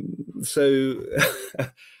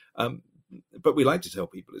 But we like to tell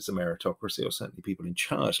people it's a meritocracy, or certainly people in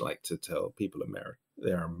charge like to tell people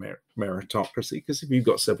they're a meritocracy, because if you've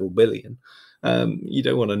got several billion, you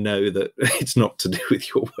don't want to know that it's not to do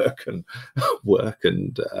with your work and hard work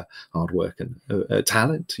and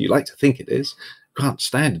talent. You like to think it is. Can't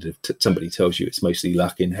stand it if somebody tells you it's mostly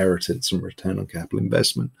luck, inheritance, and return on capital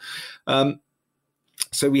investment.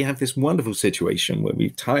 So we have this wonderful situation where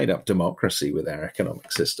we've tied up democracy with our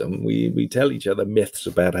economic system. We tell each other myths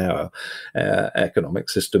about how our economic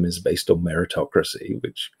system is based on meritocracy,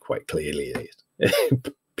 which quite clearly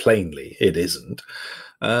plainly it isn't.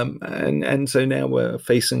 And so now we're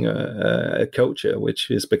facing a culture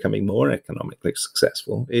which is becoming more economically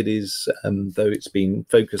successful. It is, though it's been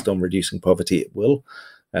focused on reducing poverty, it will.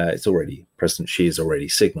 President Xi has already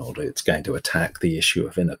signaled it's going to attack the issue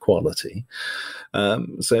of inequality.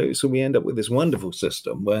 So we end up with this wonderful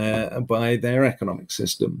system whereby their economic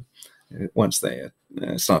system, once they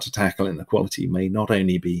start to tackle inequality, may not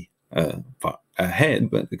only be far ahead,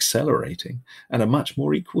 but accelerating, and a much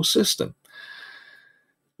more equal system.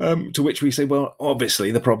 To which we say, well, obviously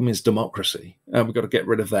the problem is democracy. We've got to get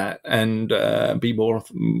rid of that and be more,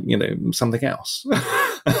 something else.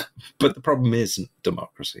 But the problem isn't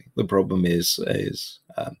democracy. The problem is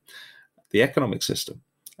the economic system,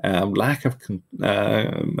 lack of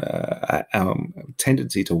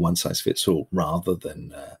tendency to one size fits all rather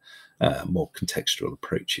than more contextual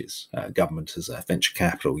approaches. Government as a venture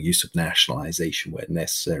capital, use of nationalization where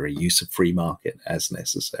necessary, use of free market as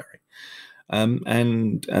necessary.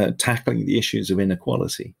 And tackling the issues of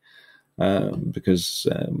inequality, because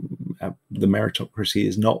the meritocracy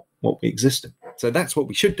is not what we exist in. So that's what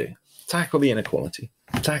we should do. Tackle the inequality,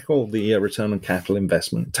 tackle the return on capital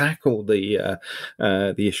investment, tackle the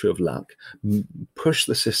issue of luck, push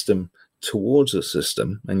the system towards a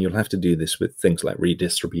system, and you'll have to do this with things like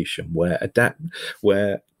redistribution, where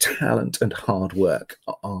talent and hard work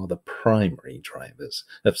are the primary drivers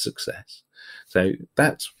of success. So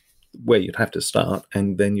that's where you'd have to start,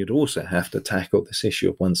 and then you'd also have to tackle this issue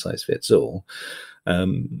of one size fits all,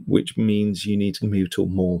 which means you need to move to a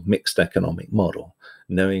more mixed economic model,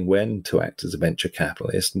 knowing when to act as a venture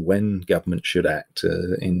capitalist, when government should act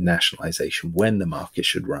in nationalization, when the market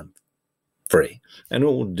should run free. And in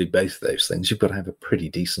order to do both of those things, you've got to have a pretty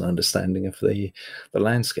decent understanding of the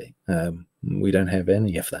landscape. We don't have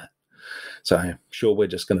any of that. So I'm sure we're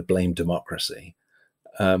just going to blame democracy,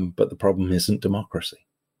 but the problem isn't democracy.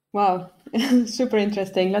 Wow, super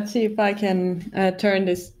interesting. Let's see if I can turn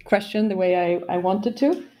this question the way I wanted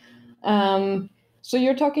to. So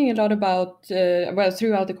you're talking a lot about,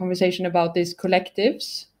 throughout the conversation about these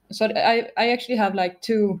collectives. So I actually have like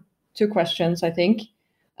two questions, I think.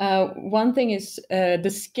 One thing is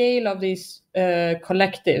the scale of these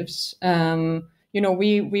collectives.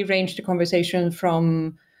 We range the conversation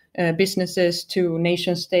from businesses to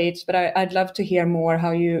nation states, but I'd love to hear more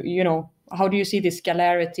how how do you see the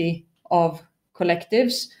scalarity of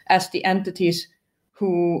collectives as the entities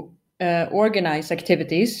who organize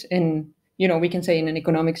activities in, we can say in an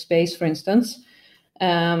economic space, for instance.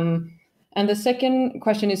 And the second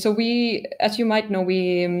question is, so as you might know,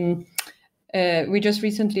 we just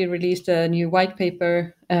recently released a new white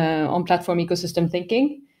paper on platform ecosystem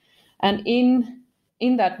thinking. And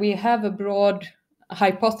in that, we have a broad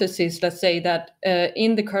hypothesis, let's say, that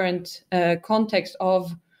in the current context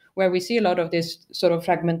of where we see a lot of this sort of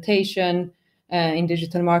fragmentation in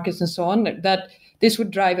digital markets and so on, that this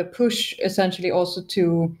would drive a push essentially also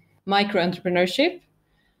to micro-entrepreneurship.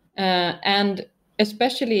 And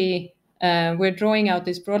especially we're drawing out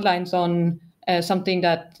these broad lines on something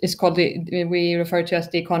that is called, we refer to as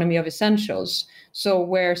the economy of essentials. So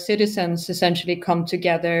where citizens essentially come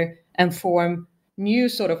together and form new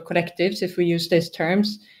sort of collectives, if we use these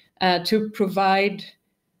terms, to provide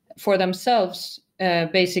for themselves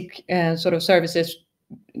basic sort of services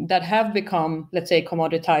that have become, let's say,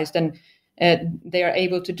 commoditized, and they are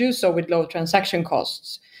able to do so with low transaction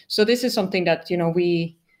costs. So this is something that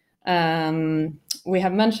we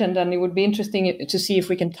have mentioned, and it would be interesting to see if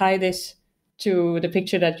we can tie this to the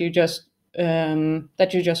picture that you just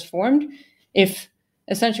formed. If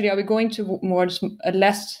essentially, are we going towards a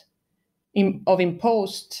less of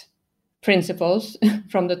imposed principles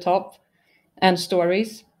from the top and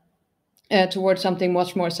stories towards something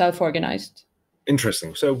much more self-organized?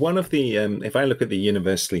 Interesting. So one of the, if I look at the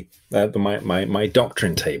university, my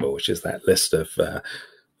doctrine table, which is that list of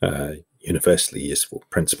universally useful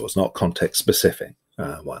principles, not context-specific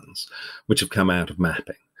ones, which have come out of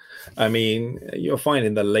mapping. I mean, you'll find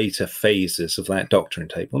in the later phases of that doctrine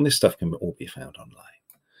table, and this stuff can all be found online.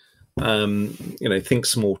 Think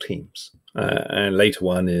small teams. And later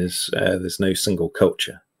one is there's no single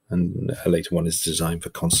culture, and a later one is designed for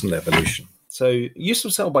constant evolution. So use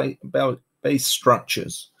of cell-based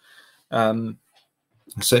structures.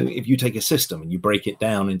 So if you take a system and you break it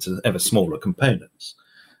down into ever smaller components,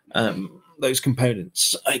 those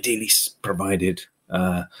components ideally provided,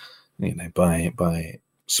 by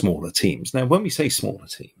smaller teams. Now, when we say smaller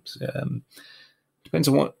teams, Depends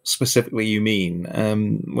on what specifically you mean.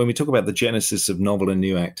 When we talk about the genesis of novel and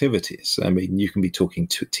new activities, I mean, you can be talking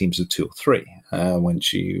to teams of 2 or 3.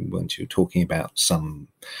 Once you're talking about some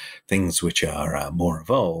things which are more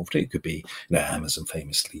evolved, it could be, Amazon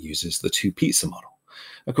famously uses the 2 pizza model.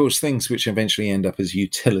 Of course, things which eventually end up as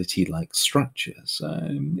utility-like structures,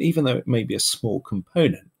 even though it may be a small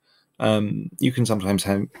component, you can sometimes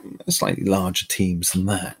have slightly larger teams than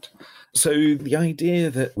that. So the idea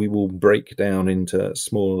that we will break down into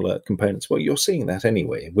smaller components, well, you're seeing that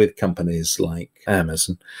anyway with companies like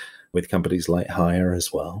Amazon, with companies like Hire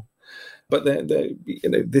as well. But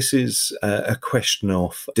this is a question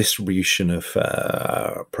of distribution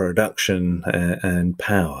of production and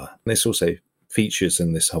power. This also features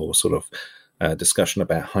in this whole sort of discussion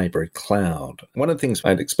about hybrid cloud. One of the things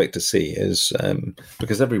I'd expect to see is,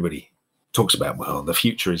 because everybody talks about, well, the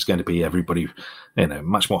future is going to be everybody,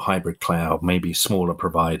 much more hybrid cloud, maybe smaller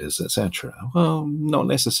providers, etc. Well, not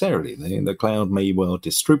necessarily. The cloud may well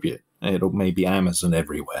distribute. It may be Amazon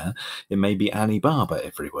everywhere. It may be Alibaba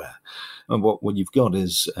everywhere. And what you've got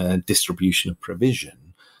is distribution of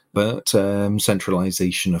provision, but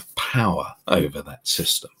centralization of power over that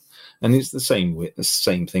system. And it's the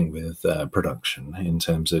same thing with production in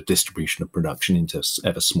terms of distribution of production into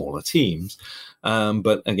ever smaller teams.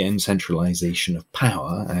 But again, centralization of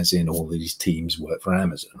power, as in all these teams work for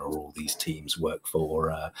Amazon, or all these teams work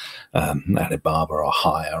for Alibaba or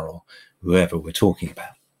Hire or whoever we're talking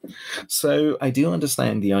about. So I do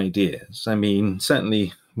understand the ideas. I mean,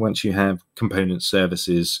 certainly once you have component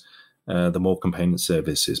services, the more component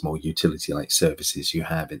services, more utility-like services you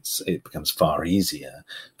have, it becomes far easier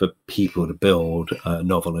for people to build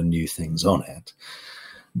novel and new things on it.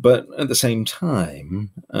 But at the same time,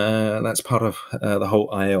 that's part of the whole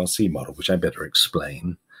IORC model, which I better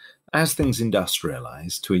explain. As things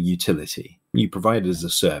industrialize to a utility, you provide it as a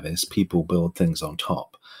service, people build things on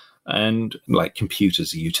top. And like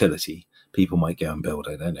computers, a utility, people might go and build,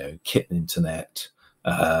 Kitten Internet,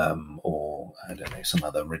 or some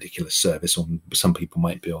other ridiculous service, or some people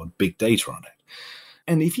might build big data on it.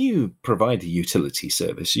 And if you provide a utility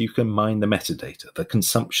service, you can mine the metadata, the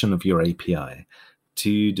consumption of your API,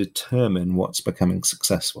 to determine what's becoming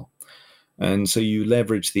successful. And so you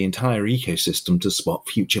leverage the entire ecosystem to spot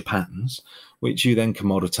future patterns, which you then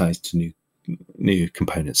commoditize to new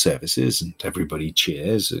component services, and everybody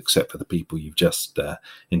cheers except for the people you've just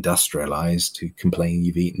industrialized who complain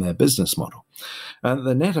you've eaten their business model.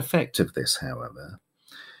 The net effect of this, however,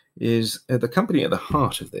 is the company at the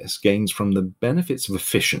heart of this gains from the benefits of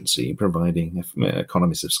efficiency, providing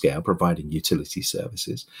economies of scale, providing utility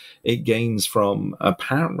services. It gains from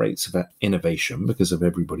apparent rates of innovation because of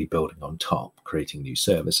everybody building on top, creating new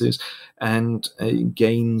services, and it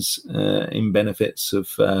gains in benefits of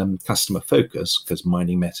customer focus, because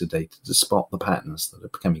mining metadata to spot the patterns that are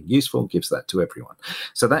becoming useful gives that to everyone.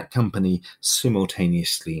 So that company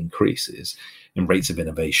simultaneously increases in rates of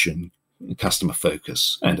innovation, customer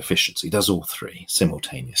focus, and efficiency. Does all 3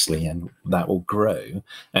 simultaneously, and that will grow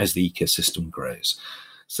as the ecosystem grows.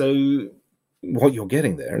 So what you're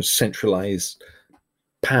getting there is centralized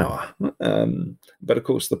power. But of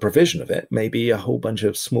course, the provision of it may be a whole bunch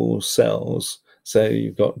of small cells. So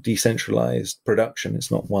you've got decentralized production.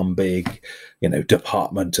 It's not one big,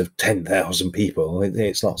 department of 10,000 people.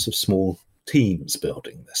 It's lots of small teams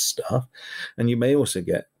building this stuff. And you may also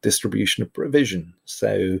get distribution of provision.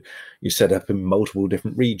 So you set up in multiple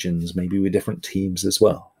different regions, maybe with different teams as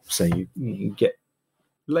well. So you get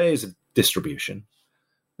layers of distribution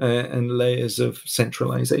and layers of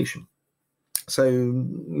centralization. So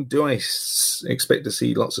do I expect to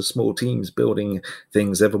see lots of small teams building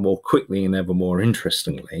things ever more quickly and ever more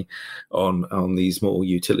interestingly on these more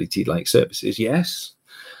utility-like services? Yes.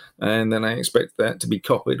 And then I expect that to be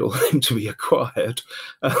copied or them to be acquired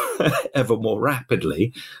ever more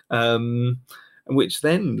rapidly, which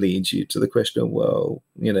then leads you to the question of, well,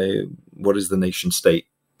 what is the nation state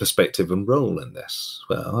perspective and role in this?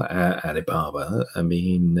 Well, Alibaba,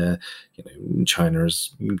 China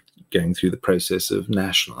is going through the process of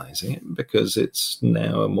nationalizing it because it's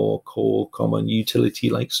now a more core, common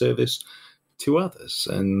utility-like service to others,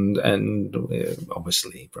 and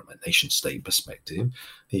obviously from a nation state perspective,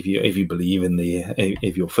 if you believe in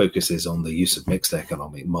if your focus is on the use of mixed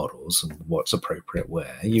economic models and what's appropriate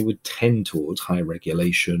where, you would tend towards high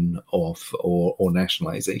regulation of or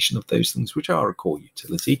nationalization of those things which are a core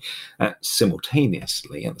utility,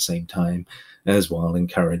 simultaneously at the same time as while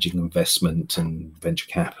encouraging investment and venture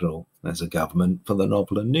capital as a government for the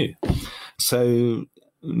novel and new. So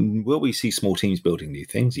will we see small teams building new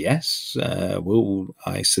things? Yes.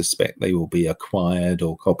 I suspect they will be acquired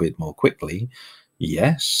or copied more quickly?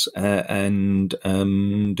 Yes. And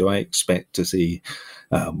do I expect to see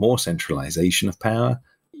more centralization of power?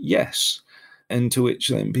 Yes. And to which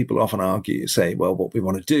then people often say, well, what we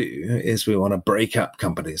want to do is we want to break up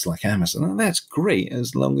companies like Amazon. And that's great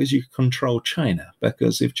as long as you control China,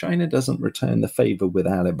 because if China doesn't return the favor with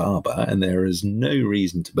Alibaba, and there is no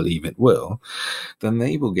reason to believe it will, then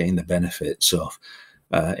they will gain the benefits of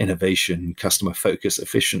innovation, customer focus,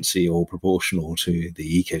 efficiency, all proportional to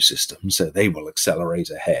the ecosystem. So they will accelerate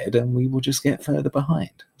ahead and we will just get further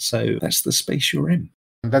behind. So that's the space you're in.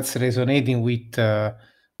 That's resonating with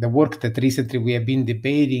the work that recently we have been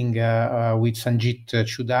debating with Sanjit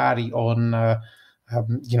Chudari on,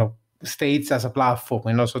 states as a platform,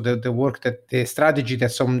 and also the work that the strategy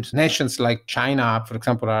that some nations like China, for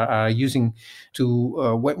example, are using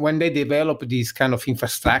to when they develop these kind of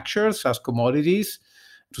infrastructures as commodities,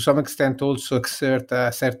 to some extent also exert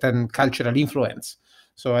a certain cultural influence.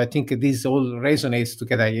 So I think this all resonates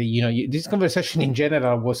together. This conversation in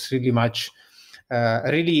general was really much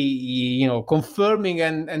confirming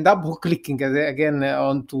and double clicking again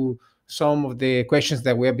onto some of the questions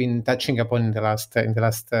that we have been touching upon in the last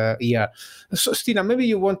year. So, Stina, maybe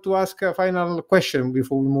you want to ask a final question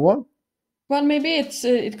before we move on? Well, maybe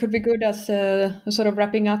it could be good as sort of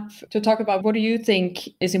wrapping up to talk about what do you think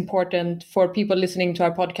is important for people listening to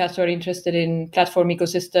our podcast who are interested in platform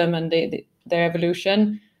ecosystem and their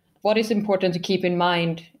evolution. What is important to keep in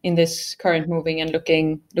mind in this current moving and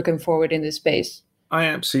looking forward in this space? I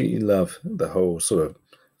absolutely love the whole sort of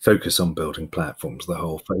focus on building platforms, the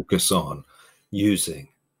whole focus on using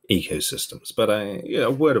ecosystems. But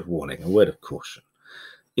a word of warning, a word of caution.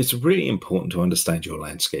 It's really important to understand your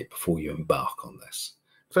landscape before you embark on this.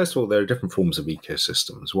 First of all, there are different forms of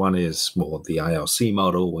ecosystems. One is more the ILC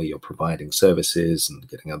model, where you're providing services and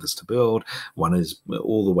getting others to build. One is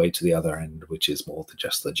all the way to the other end, which is more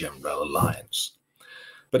just the general alliance.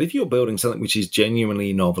 But if you're building something which is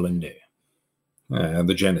genuinely novel and new,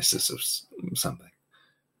 the genesis of something,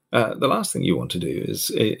 the last thing you want to do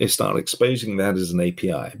is start exposing that as an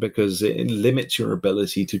API, because it limits your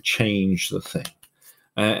ability to change the thing.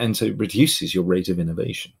 And so it reduces your rate of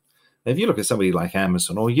innovation. If you look at somebody like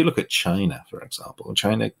Amazon, or you look at China, for example,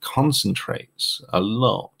 China concentrates a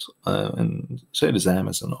lot, and so does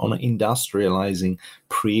Amazon, on industrializing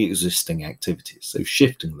pre-existing activities, so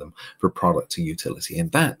shifting them from product to utility.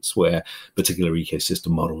 And that's where particular ecosystem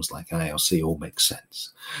models like ILC all make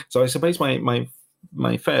sense. So I suppose my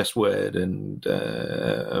first word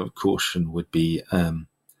of caution would be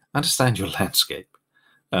understand your landscape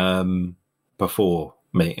before.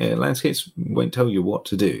 Landscapes won't tell you what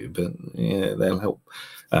to do, but they'll help.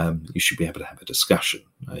 You should be able to have a discussion.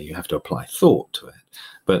 You have to apply thought to it,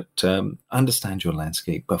 but understand your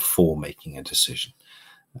landscape before making a decision.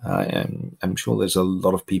 I'm sure there's a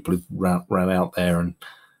lot of people who run out there and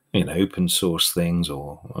open source things,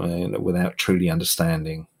 or without truly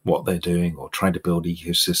understanding what they're doing, or trying to build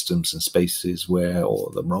ecosystems and spaces or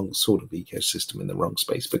the wrong sort of ecosystem in the wrong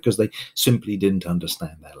space, because they simply didn't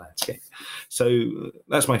understand their landscape. So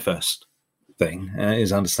that's my first thing,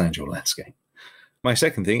 is understand your landscape. My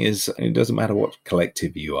second thing is, it doesn't matter what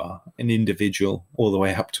collective you are, an individual all the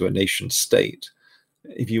way up to a nation state.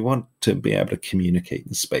 If you want to be able to communicate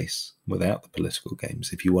in space without the political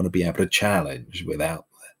games, if you want to be able to challenge without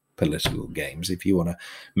political games, if you want a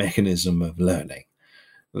mechanism of learning,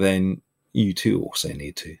 then you too also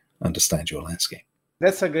need to understand your landscape.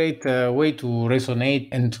 That's a great way to resonate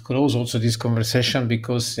and to close also this conversation,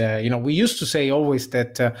 because we used to say always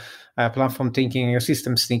that platform thinking and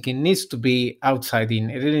systems thinking needs to be outside in.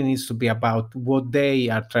 It really needs to be about what they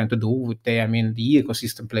are trying to do with the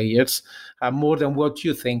ecosystem players, more than what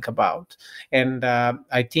you think about. And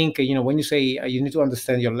I think when you say you need to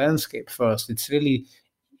understand your landscape first, it's really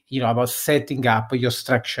about setting up your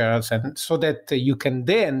structures, and so that you can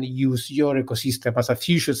then use your ecosystem as a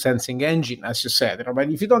future sensing engine, as you said. But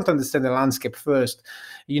if you don't understand the landscape first,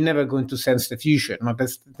 you're never going to sense the future.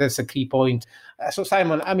 That's a key point. So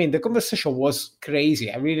Simon, the conversation was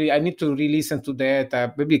crazy. I need to re-listen to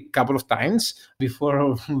that maybe a couple of times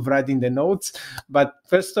before writing the notes. But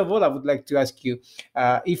first of all, I would like to ask you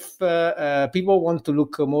if people want to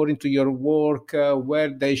look more into your work, where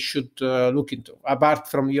they should look into, apart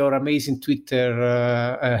from your amazing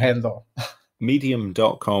Twitter handle.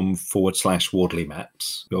 Medium.com/Wardley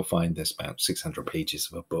Maps. You'll find there's about 600 pages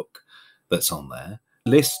of a book that's on there.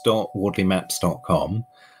 List.wardleymaps.com,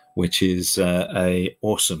 which is a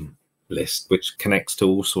awesome list which connects to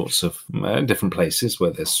all sorts of different places where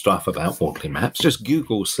there's stuff about Wardley Maps. Just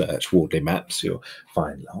Google search Wardley Maps, you'll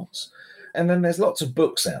find lots. And then there's lots of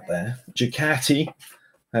books out there. Ducati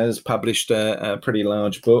has published a pretty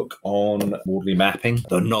large book on Wardley mapping,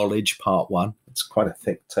 The Knowledge Part 1. It's quite a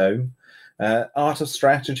thick tome. Art of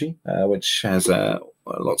Strategy, which has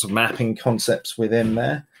lots of mapping concepts within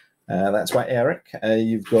there. That's by Eric.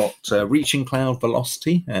 You've got Reaching Cloud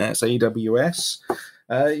Velocity, that's AWS.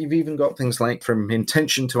 You've even got things like From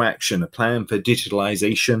Intention to Action, a plan for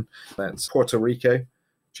digitalization. That's Puerto Rico,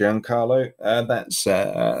 Giancarlo. That's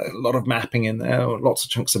a lot of mapping in there, lots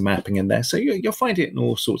of chunks of mapping in there. So you'll find it in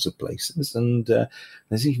all sorts of places. And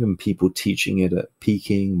there's even people teaching it at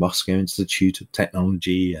Peking, Moscow Institute of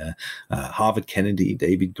Technology, Harvard Kennedy,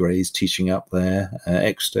 David Gray's teaching up there,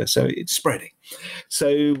 Exeter. So it's spreading.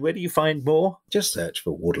 So where do you find more? Just search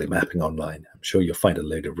for Wardley Mapping online. I'm sure you'll find a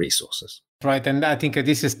load of resources. Right, and I think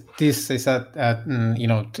this is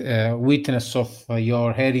a witness of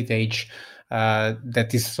your heritage that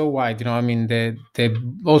is so wide. I mean,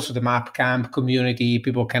 also the Map Camp community.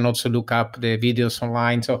 People can also look up the videos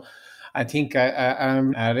online. So I think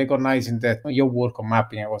I'm recognizing that your work on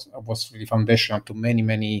mapping was really foundational to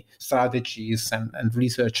many strategies and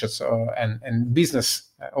researchers and business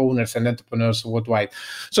owners and entrepreneurs worldwide.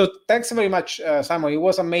 So thanks very much, Simon. It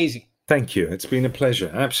was amazing. Thank you. It's been a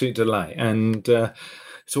pleasure. Absolute delight. And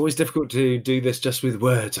it's always difficult to do this just with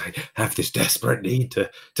words. I have this desperate need to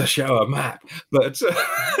show a map. But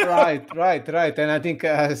Right. And I think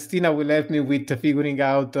Stina will help me with figuring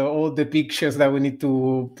out all the pictures that we need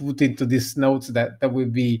to put into these notes. That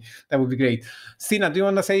would be great. Stina, do you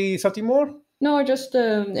want to say something more? No, just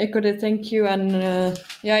echo the thank you. And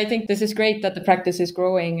I think this is great that the practice is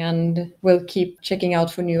growing, and we'll keep checking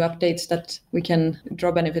out for new updates that we can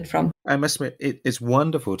draw benefit from. I must admit, it's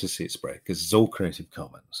wonderful to see it spread because it's all Creative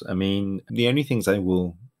Commons. I mean, the only things I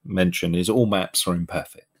will mention is all maps are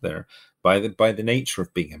imperfect. They're by the nature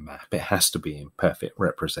of being a map, it has to be imperfect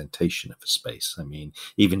representation of a space. I mean,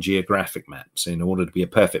 even geographic maps, in order to be a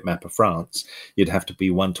perfect map of France, you'd have to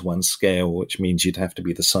be 1-to-1 scale, which means you'd have to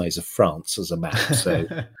be the size of France as a map. So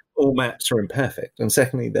all maps are imperfect. And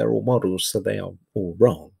secondly, they're all models, so they are all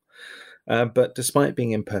wrong. But despite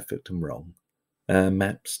being imperfect and wrong,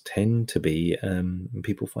 maps tend to be,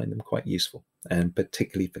 people find them quite useful, and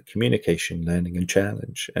particularly for communication, learning and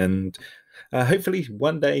challenge. And hopefully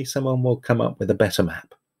one day someone will come up with a better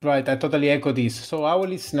map. Right, I totally echo this. So our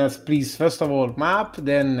listeners, please, first of all, map,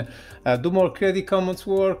 then do more Creative Commons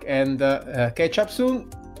work, and catch up soon.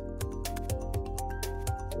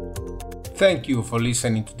 Thank you for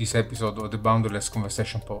listening to this episode of the Boundaryless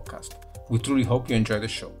Conversation podcast. We truly hope you enjoyed the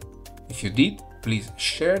show. If you did, please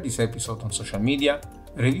share this episode on social media,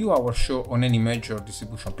 review our show on any major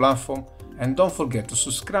distribution platform, and don't forget to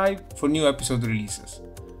subscribe for new episode releases.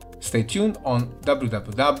 Stay tuned on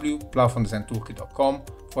www.platformdesigntoolkit.com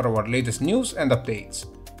for our latest news and updates.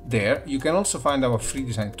 There, you can also find our free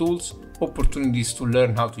design tools, opportunities to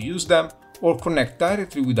learn how to use them, or connect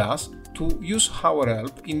directly with us to use our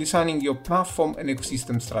help in designing your platform and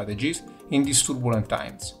ecosystem strategies in these turbulent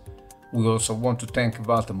times. We also want to thank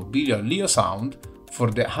Walter Mobilia and Leo Sound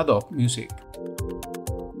for the ad hoc music.